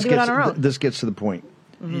Treasury. We got to do it on our own. This gets to the point.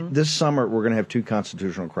 This summer, we're going to have two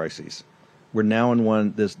constitutional crises. We're now in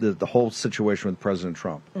one, the whole situation with President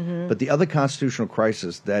Trump. But the other constitutional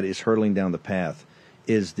crisis that is hurtling down the path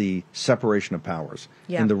is the separation of powers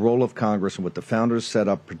and the role of Congress and what the founders set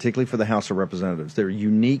up, particularly for the House of Representatives. Their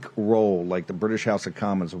unique role, like the British House of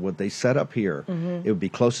Commons, of what they set up here, it would be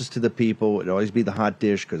closest to the people. It would always be the hot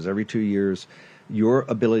dish because every 2 years, your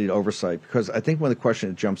ability to oversight. Because I think one of the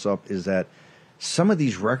questions that jumps up is that some of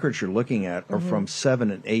these records you're looking at are from 7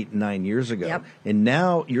 and 8 and 9 years ago. And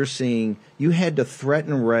now you're seeing you had to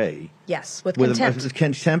threaten Ray with contempt.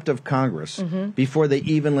 Contempt of Congress before they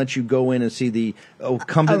even let you go in and see the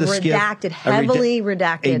come to the skiff. Heavily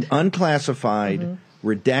redacted. An unclassified,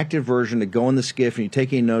 redacted version to go in the skiff and you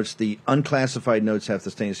take any notes. The unclassified notes have to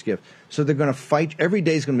stay in the skiff. So they're going to fight. Every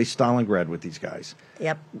day is going to be Stalingrad with these guys.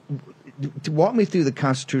 walk me through the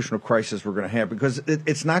constitutional crisis we're going to have, because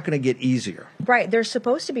it's not going to get easier. Right. There's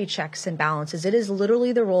supposed to be checks and balances. It is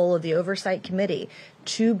literally the role of the Oversight Committee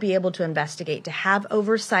to be able to investigate, to have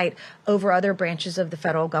oversight over other branches of the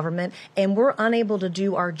federal government. And we're unable to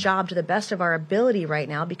do our job to the best of our ability right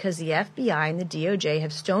now because the FBI and the DOJ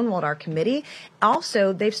have stonewalled our committee.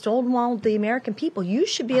 Also, they've stonewalled the American people. You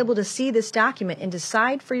should be able to see this document and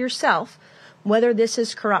decide for yourself whether this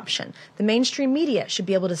is corruption. The mainstream media should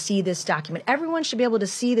be able to see this document. Everyone should be able to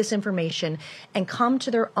see this information and come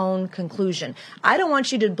to their own conclusion. I don't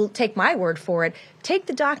want you to take my word for it. Take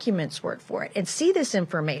the document's word for it and see this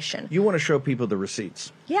information. You want to show people the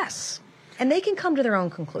receipts. Yes. And they can come to their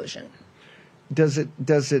own conclusion. Does it,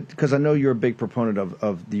 because I know you're a big proponent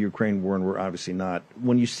of the Ukraine war, and we're obviously not.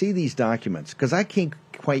 When you see these documents, because I can't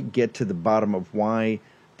quite get to the bottom of why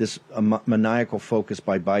this maniacal focus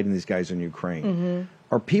by Biden and these guys in Ukraine. Mm-hmm.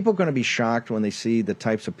 Are people going to be shocked when they see the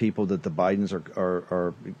types of people that the Bidens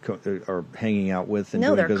are hanging out with? And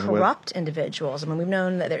no, they're business corrupt with? Individuals. I mean, we've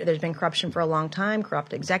known that there's been corruption for a long time,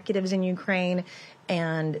 corrupt executives in Ukraine,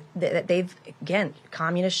 and they've, again,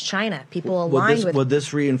 communist China, people aligned with... Will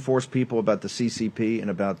this reinforce people about the CCP and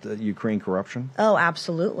about the Ukraine corruption? Oh,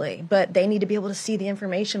 absolutely. But they need to be able to see the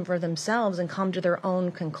information for themselves and come to their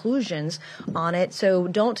own conclusions on it. So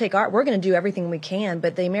don't take we're going to do everything we can,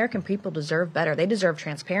 but the American people deserve better. They deserve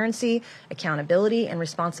transparency, accountability, and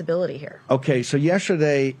responsibility here. Okay, so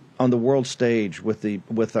yesterday on the world stage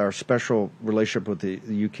with our special relationship with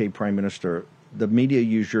the UK Prime Minister, the media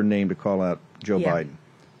used your name to call out Joe Biden.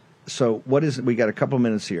 So we got a couple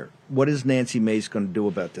minutes here. What is Nancy Mace going to do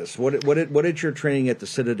about this? What did your training at the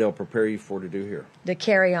Citadel prepare you for to do here? To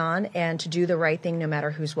carry on and to do the right thing no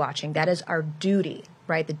matter who's watching. That is our duty,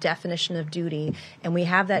 right? The definition of duty. And we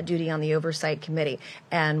have that duty on the Oversight Committee.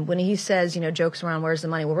 And when he says, jokes around, where's the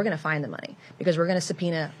money? Well, we're going to find the money because we're going to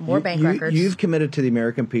subpoena more bank records. You've committed to the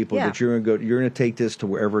American people that you're going to take this to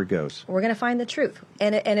wherever it goes. We're going to find the truth.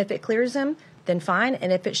 And if it clears them, then fine.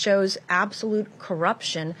 And if it shows absolute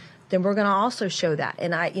corruption, then we're going to also show that.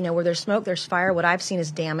 And where there's smoke, there's fire. What I've seen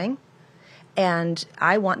is damning. And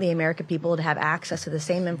I want the American people to have access to the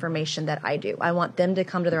same information that I do. I want them to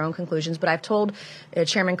come to their own conclusions. But I've told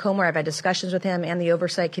Chairman Comer, I've had discussions with him and the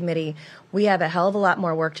Oversight Committee, we have a hell of a lot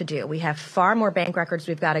more work to do. We have far more bank records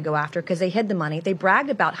we've got to go after because they hid the money. They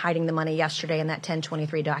bragged about hiding the money yesterday in that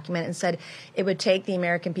 1023 document and said it would take the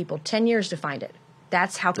American people 10 years to find it.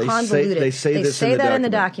 That's how convoluted. They say that in the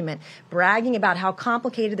document, bragging about how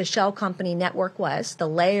complicated the shell company network was, the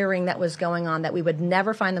layering that was going on, that we would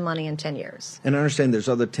never find the money in 10 years. And I understand there's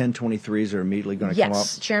other 1023s that are immediately going to come up.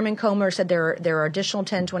 Yes, Chairman Comer said there are additional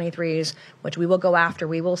 1023s, which we will go after,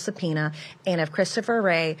 we will subpoena, and if Christopher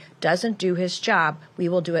Wray doesn't do his job, we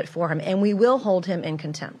will do it for him, and we will hold him in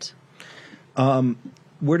contempt.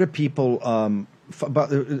 Where do people...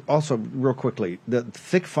 also, real quickly, the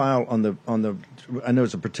thick file on the I know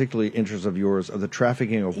it's a particularly interest of yours of the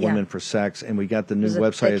trafficking of women for sex, and we got the new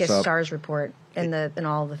website. It's the STARS report and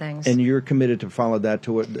all the things. And you're committed to follow that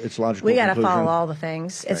to its logical conclusion. We got to follow all the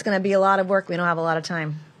things. Right. It's going to be a lot of work. We don't have a lot of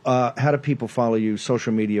time. How do people follow you?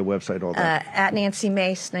 Social media, website, all that? At Nancy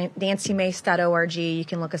Mace, nancymace.org. You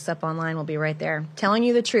can look us up online. We'll be right there, telling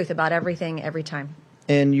you the truth about everything every time.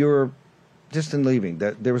 And you're. Just in leaving,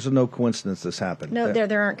 there was no coincidence this happened. No,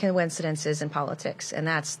 there aren't coincidences in politics, and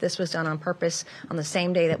this was done on purpose on the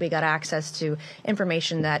same day that we got access to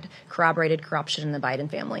information that corroborated corruption in the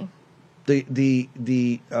Biden family.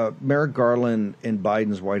 The Merrick Garland in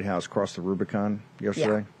Biden's White House crossed the Rubicon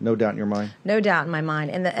yesterday. Yeah. No doubt in your mind. No doubt in my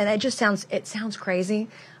mind, and it just sounds crazy.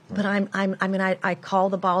 But I call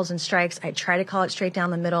the balls and strikes. I try to call it straight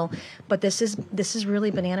down the middle. But this is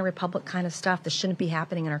really Banana Republic kind of stuff. This shouldn't be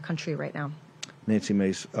happening in our country right now. Nancy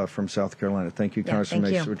Mace from South Carolina. Thank you, Congressman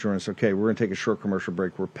Mace, for joining us. Okay, we're going to take a short commercial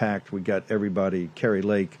break. We're packed. We got everybody. Carrie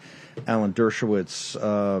Lake, Alan Dershowitz,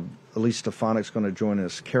 Elise Stefanik's going to join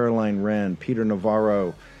us. Caroline Wren, Peter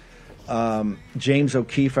Navarro, James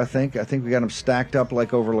O'Keefe. I think we got them stacked up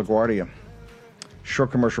like over LaGuardia.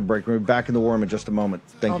 Short commercial break. We'll be back in the war room in just a moment.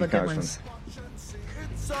 Thank you, Congressman.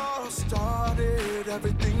 It's all started,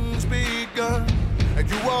 everything's begun, and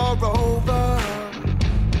you are over.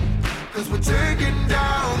 'Cause we're taking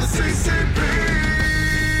down the CCP.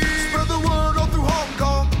 Spread the word all through Hong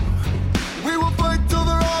Kong. We will fight till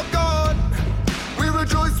they're all gone. We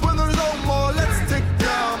rejoice when there's no more. Let's take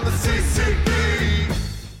down the CCP.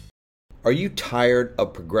 Are you tired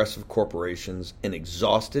of progressive corporations and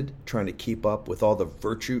exhausted trying to keep up with all the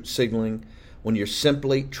virtue signaling when you're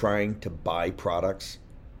simply trying to buy products?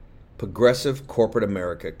 Progressive corporate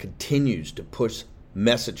America continues to push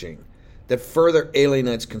messaging that further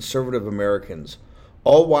alienates conservative Americans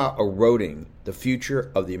all while eroding the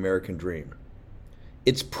future of the American dream.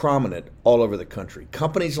 It's prominent all over the country.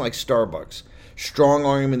 Companies like Starbucks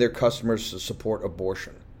strong-arming their customers to support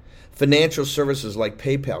abortion. Financial services like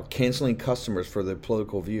PayPal canceling customers for their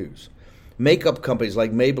political views. Makeup companies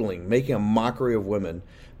like Maybelline making a mockery of women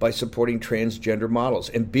by supporting transgender models.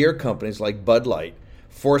 And beer companies like Bud Light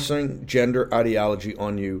forcing gender ideology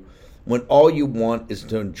on you when all you want is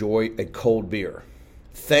to enjoy a cold beer.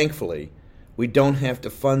 Thankfully, we don't have to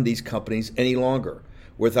fund these companies any longer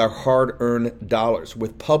with our hard-earned dollars.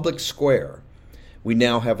 With Public Square, we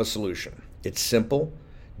now have a solution. It's simple.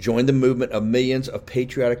 Join the movement of millions of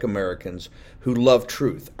patriotic Americans who love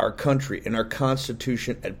truth, our country, and our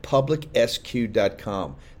Constitution at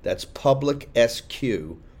publicsq.com. That's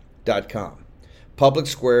publicsq.com. Public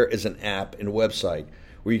Square is an app and website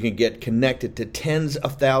where you can get connected to tens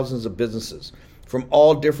of thousands of businesses from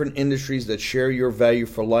all different industries that share your value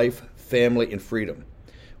for life, family, and freedom.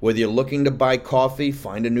 Whether you're looking to buy coffee,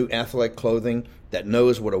 find a new athletic clothing that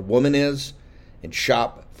knows what a woman is, and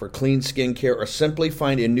shop for clean skincare, or simply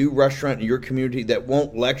find a new restaurant in your community that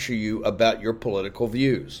won't lecture you about your political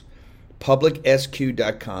views,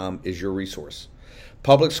 publicsq.com is your resource.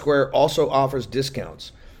 Public Square also offers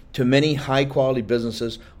discounts to many high-quality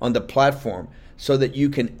businesses on the platform so that you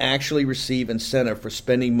can actually receive incentive for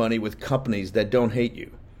spending money with companies that don't hate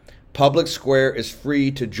you. Public Square is free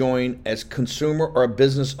to join as consumer or a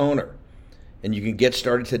business owner, and you can get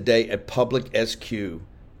started today at publicsq.com.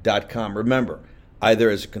 Remember, either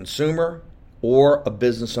as a consumer or a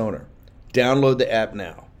business owner. Download the app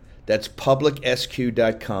now. That's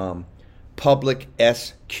publicsq.com,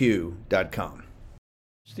 publicsq.com.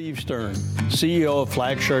 Steve Stern, CEO of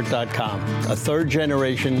Flagshirt.com, a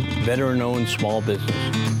third-generation, veteran-owned small business.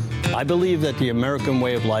 I believe that the American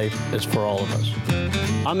way of life is for all of us.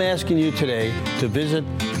 I'm asking you today to visit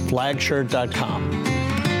Flagshirt.com.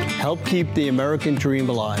 Help keep the American dream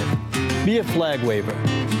alive. Be a flag waver.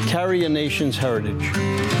 Carry a nation's heritage.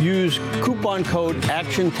 Use coupon code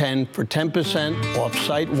ACTION10 for 10% off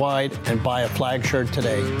site-wide and buy a flag shirt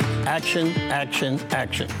today. Action, action,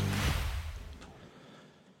 action.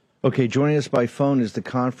 Okay, joining us by phone is the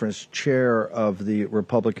conference chair of the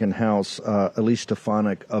Republican House, Elise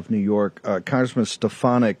Stefanik of New York. Congressman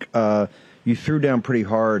Stefanik, you threw down pretty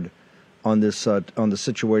hard on this on the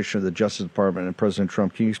situation of the Justice Department and President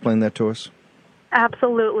Trump. Can you explain that to us?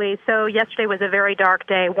 Absolutely. So yesterday was a very dark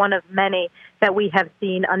day, one of many that we have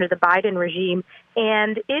seen under the Biden regime.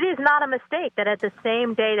 And it is not a mistake that at the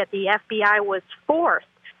same day that the FBI was forced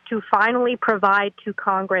to finally provide to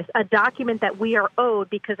Congress a document that we are owed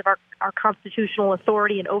because of our constitutional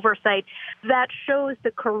authority and oversight that shows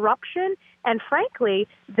the corruption and, frankly,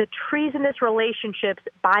 the treasonous relationships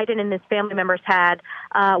Biden and his family members had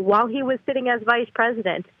while he was sitting as vice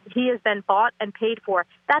president. He has been bought and paid for.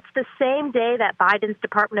 That's the same day that Biden's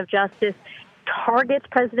Department of Justice targets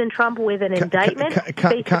President Trump with an indictment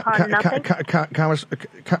based upon nothing.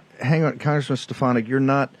 Hang on, Congressman Stefanik, you're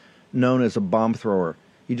not known as a bomb thrower.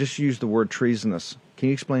 You just used the word treasonous. Can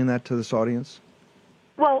you explain that to this audience?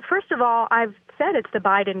 Well, first of all, I've said it's the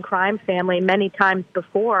Biden crime family many times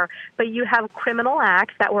before, but you have criminal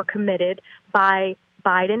acts that were committed by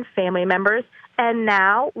Biden family members. And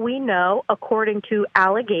now we know, according to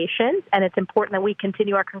allegations, and it's important that we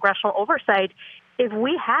continue our congressional oversight, if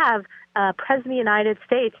we have a president of the United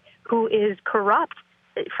States who is corrupt,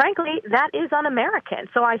 frankly, that is un-American.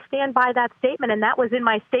 So I stand by that statement, and that was in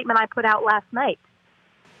my statement I put out last night.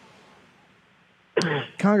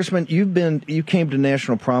 Congressman, you came to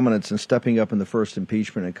national prominence in stepping up in the first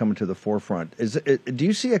impeachment and coming to the forefront. Do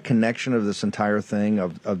you see a connection of this entire thing,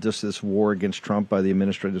 of just this war against Trump by the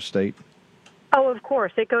administrative state? Oh, of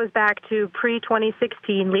course. It goes back to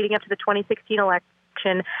pre-2016, leading up to the 2016 election,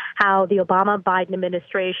 how the Obama-Biden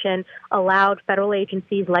administration allowed federal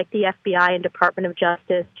agencies like the FBI and Department of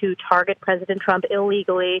Justice to target President Trump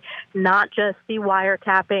illegally, not just the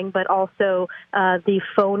wiretapping, but also the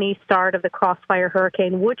phony start of the Crossfire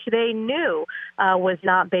hurricane, which they knew was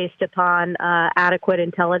not based upon adequate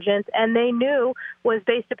intelligence, and they knew was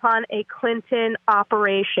based upon a Clinton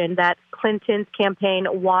operation that Clinton's campaign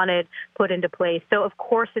wanted put into place. So, of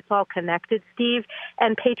course, it's all connected, Steve,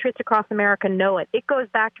 and patriots across America know it. It goes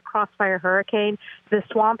back to Crossfire Hurricane. The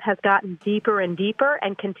swamp has gotten deeper and deeper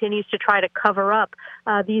and continues to try to cover up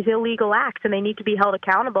these illegal acts, and they need to be held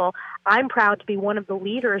accountable. I'm proud to be one of the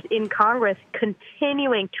leaders in Congress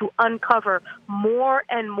continuing to uncover more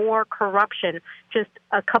and more corruption just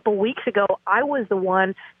a couple weeks ago, I was the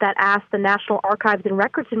one that asked the National Archives and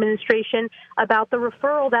Records Administration about the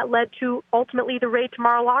referral that led to ultimately the raid to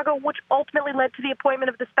Mar-a-Lago, which ultimately led to the appointment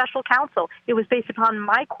of the special counsel. It was based upon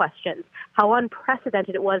my questions, how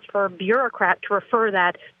unprecedented it was for a bureaucrat to refer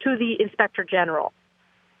that to the Inspector General.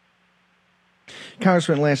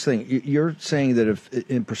 Congressman, last thing. You're saying that if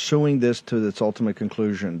in pursuing this to its ultimate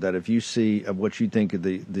conclusion, that if you see what you think of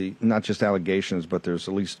the not just allegations, but there's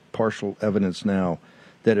at least partial evidence now,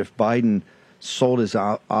 that if Biden sold his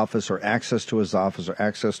office or access to his office or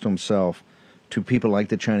access to himself to people like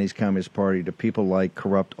the Chinese Communist Party, to people like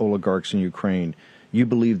corrupt oligarchs in Ukraine, you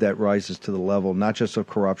believe that rises to the level not just of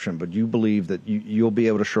corruption, but you believe that you'll be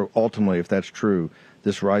able to show ultimately, if that's true,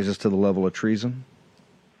 this rises to the level of treason?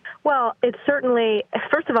 Well, it's certainly,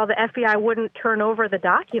 first of all, the FBI wouldn't turn over the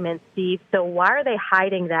documents, Steve, so why are they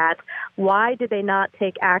hiding that? Why did they not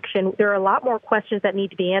take action? There are a lot more questions that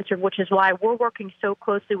need to be answered, which is why we're working so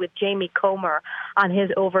closely with Jamie Comer on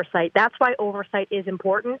his oversight. That's why oversight is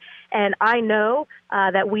important, and I know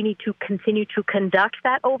that we need to continue to conduct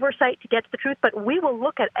that oversight to get to the truth, but we will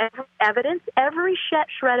look at every evidence, every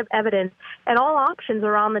shred of evidence, and all options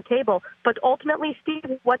are on the table. But ultimately,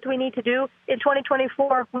 Steve, what do we need to do in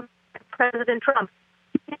 2024? President Trump,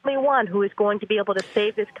 he's the only one who is going to be able to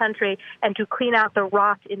save this country and to clean out the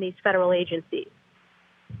rot in these federal agencies.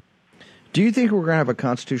 Do you think we're going to have a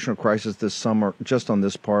constitutional crisis this summer, just on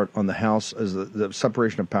this part, on the House, as the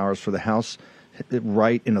separation of powers for the House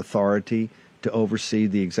right and authority to oversee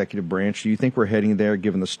the executive branch? Do you think we're heading there,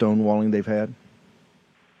 given the stonewalling they've had?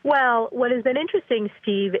 Well, what has been interesting,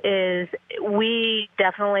 Steve, is we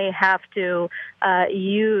definitely have to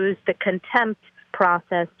use the contempt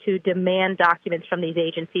process to demand documents from these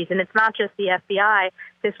agencies. And it's not just the FBI.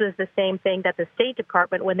 This was the same thing that the State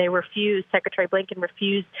Department, when they refused, Secretary Blinken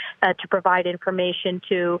refused to provide information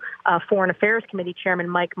to Foreign Affairs Committee Chairman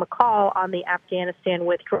Mike McCall on the Afghanistan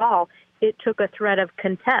withdrawal. It took a threat of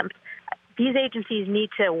contempt. These agencies need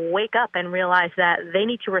to wake up and realize that they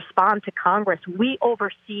need to respond to Congress. We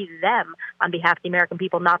oversee them on behalf of the American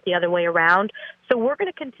people, not the other way around. So we're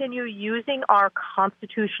going to continue using our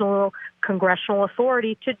constitutional congressional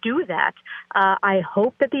authority to do that. I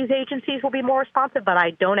hope that these agencies will be more responsive, but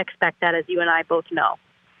I don't expect that, as you and I both know.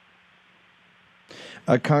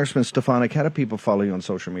 Congressman Stefanik, how do people follow you on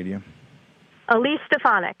social media? Elise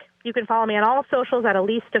Stefanik. You can follow me on all socials at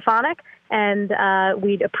Elise Stefanik, and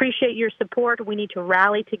we'd appreciate your support. We need to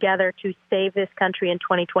rally together to save this country in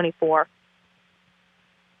 2024.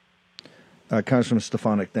 Congressman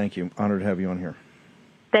Stefanik, thank you. Honored to have you on here.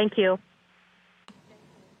 Thank you.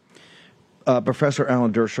 Professor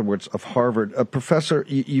Alan Dershowitz of Harvard. Professor,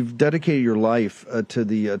 you've dedicated your life to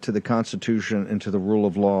the Constitution and to the rule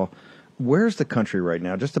of law. Where's the country right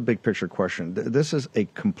now? Just a big picture question. This is a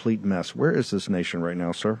complete mess. Where is this nation right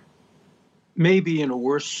now, sir? Maybe in a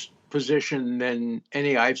worse position than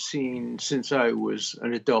any I've seen since I was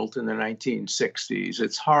an adult in the 1960s.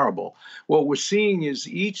 It's horrible. What we're seeing is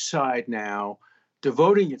each side now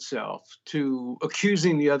devoting itself to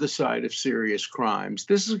accusing the other side of serious crimes.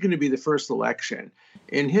 This is going to be the first election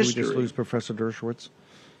in history. Did we just lose Professor Dershowitz?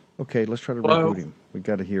 Okay, let's try to reboot him. We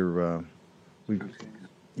got to hear.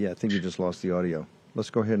 Yeah, I think we just lost the audio. Let's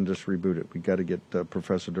go ahead and just reboot it. We got to get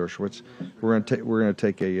Professor Dershowitz. We're going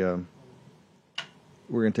to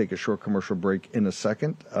take a short commercial break in a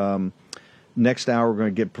second. Next hour, we're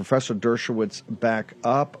going to get Professor Dershowitz back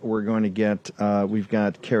up. We're going to get, we've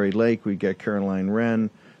got Carrie Lake, we've got Caroline Wren,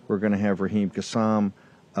 we're going to have Raheem Kassam,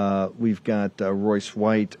 we've got Royce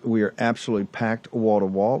White. We are absolutely packed wall to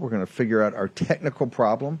wall. We're going to figure out our technical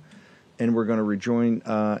problem, and we're going to rejoin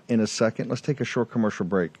in a second. Let's take a short commercial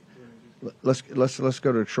break. Let's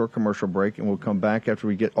go to a short commercial break, and we'll come back after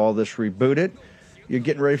we get all this rebooted. You're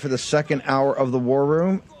getting ready for the second hour of the War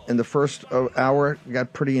Room. In the first hour,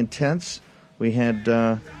 got pretty intense. We had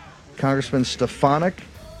Congressman Stefanik,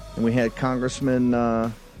 and we had Congressman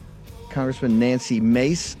Nancy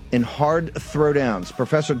Mace in hard throwdowns.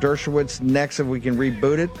 Professor Dershowitz next, if we can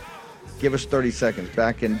reboot it. Give us 30 seconds.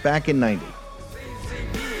 Back in 90.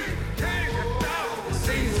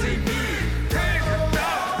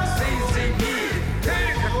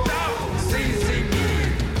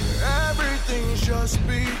 Everything's just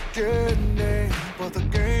beginning, but the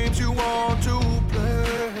games you want to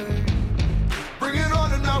play. Bring it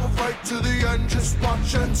on and I will fight to the end. Just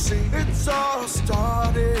watch and see. It's all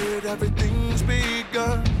started, everything's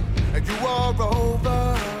begun, and you are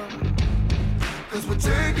over. Cause we're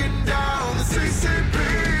taking down the CCP.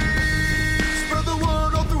 Spread the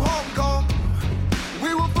word all through Hong Kong.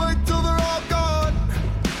 We will fight till they're all gone.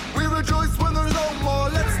 We rejoice when there's no more.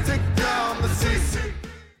 Let's take down the CCP.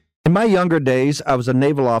 In my younger days, I was a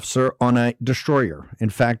naval officer on a destroyer. In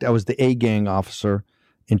fact, I was the A-gang officer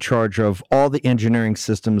in charge of all the engineering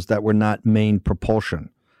systems that were not main propulsion.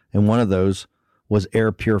 And one of those was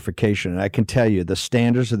air purification. And I can tell you, the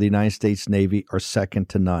standards of the United States Navy are second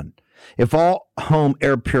to none. If all home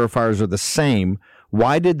air purifiers are the same,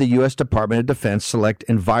 why did the U.S. Department of Defense select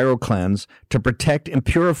EnviroCleanse to protect and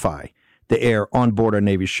purify the air on board our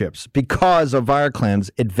Navy ships? Because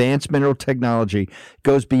EnviroCleanse advanced mineral technology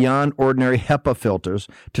goes beyond ordinary HEPA filters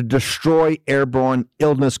to destroy airborne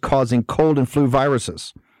illness-causing cold and flu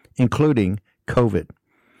viruses, including COVID.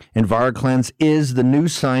 EnviroCleanse is the new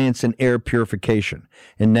science in air purification,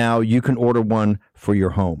 and now you can order one for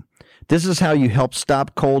your home. This is how you help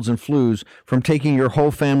stop colds and flus from taking your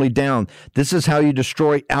whole family down. This is how you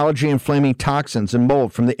destroy allergy-inflaming toxins and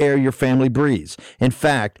mold from the air your family breathes. In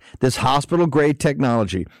fact, this hospital-grade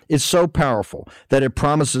technology is so powerful that it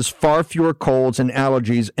promises far fewer colds and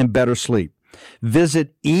allergies and better sleep.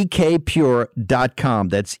 Visit ekpure.com.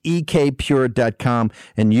 That's ekpure.com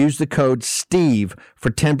and use the code STEVE for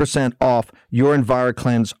 10% off your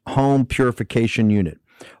EnviroCleanse home purification unit.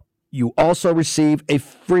 You also receive a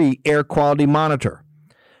free air quality monitor,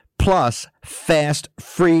 plus fast,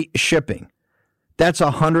 free shipping. That's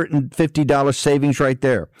 $150 savings right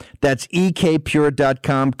there. That's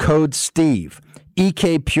ekpure.com, code STEVE.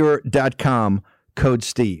 ekpure.com, code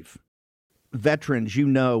STEVE. Veterans, you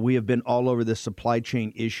know we have been all over this supply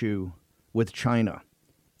chain issue with China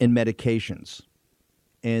and medications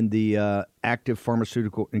and the active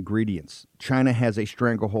pharmaceutical ingredients. China has a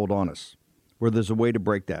stranglehold on us where there's a way to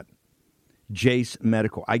break that. Jace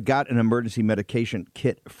Medical. I got an emergency medication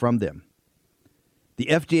kit from them. The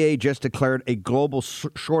FDA just declared a global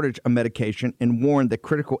shortage of medication and warned that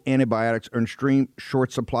critical antibiotics are in extreme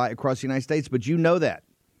short supply across the United States. But you know that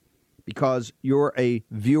because you're a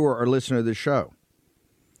viewer or listener to the show.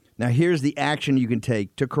 Now, here's the action you can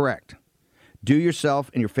take to correct. Do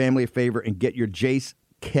yourself and your family a favor and get your Jace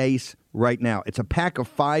case right now. It's a pack of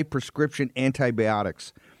 5 prescription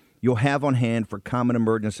antibiotics you'll have on hand for common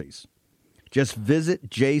emergencies. Just visit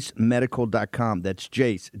jacemedical.com. That's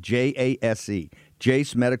Jace, J-A-S-E,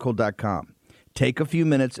 jacemedical.com. Take a few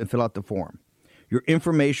minutes and fill out the form. Your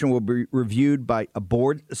information will be reviewed by a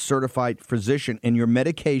board-certified physician, and your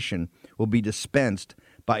medication will be dispensed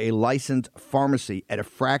by a licensed pharmacy at a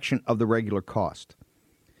fraction of the regular cost.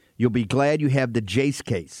 You'll be glad you have the Jace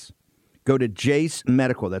case. Go to Jace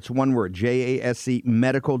Medical, that's one word, J-A-S-E,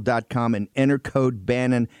 medical.com, and enter code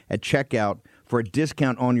Bannon at checkout for a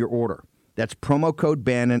discount on your order. That's promo code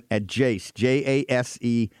Bannon at Jace,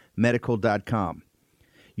 J-A-S-E, medical.com.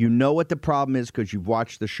 You know what the problem is because you've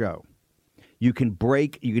watched the show. You can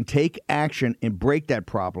take action and break that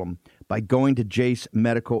problem by going to Jace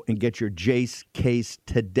Medical and get your Jace case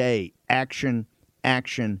today. Action,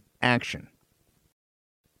 action, action.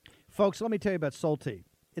 Folks, let me tell you about Solti.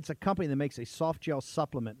 It's a company that makes a soft gel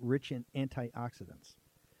supplement rich in antioxidants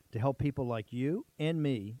to help people like you and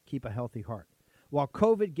me keep a healthy heart. While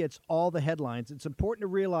COVID gets all the headlines, it's important to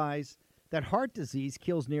realize that heart disease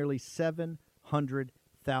kills nearly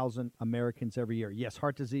 700,000 Americans every year. Yes,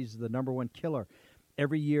 heart disease is the number one killer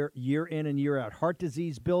every year, year in and year out. Heart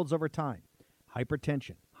disease builds over time.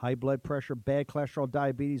 Hypertension, high blood pressure, bad cholesterol,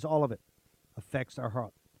 diabetes, all of it affects our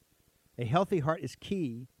heart. A healthy heart is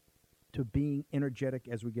key to being energetic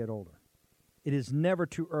as we get older. It is never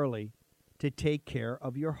too early to take care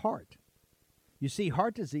of your heart. You see,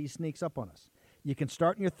 heart disease sneaks up on us. You can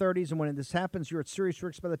start in your 30s, and when this happens, you're at serious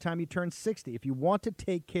risk by the time you turn 60. If you want to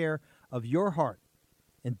take care of your heart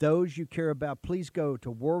and those you care about, please go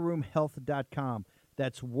to warroomhealth.com.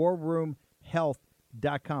 That's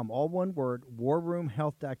warroomhealth.com. All one word,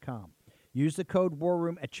 warroomhealth.com. Use the code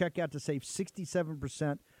WARROOM at checkout to save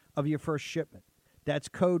 67% of your first shipment. That's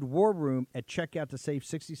code WARROOM at checkout to save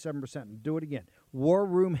 67%. And do it again.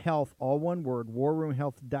 Warroom Health, all one word,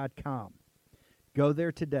 warroomhealth.com. Go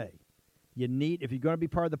there today. If you're going to be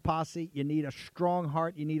part of the posse, you need a strong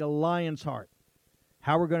heart. You need a lion's heart.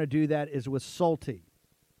 How we're going to do that is with Solti.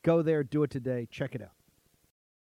 Go there, do it today. Check it out.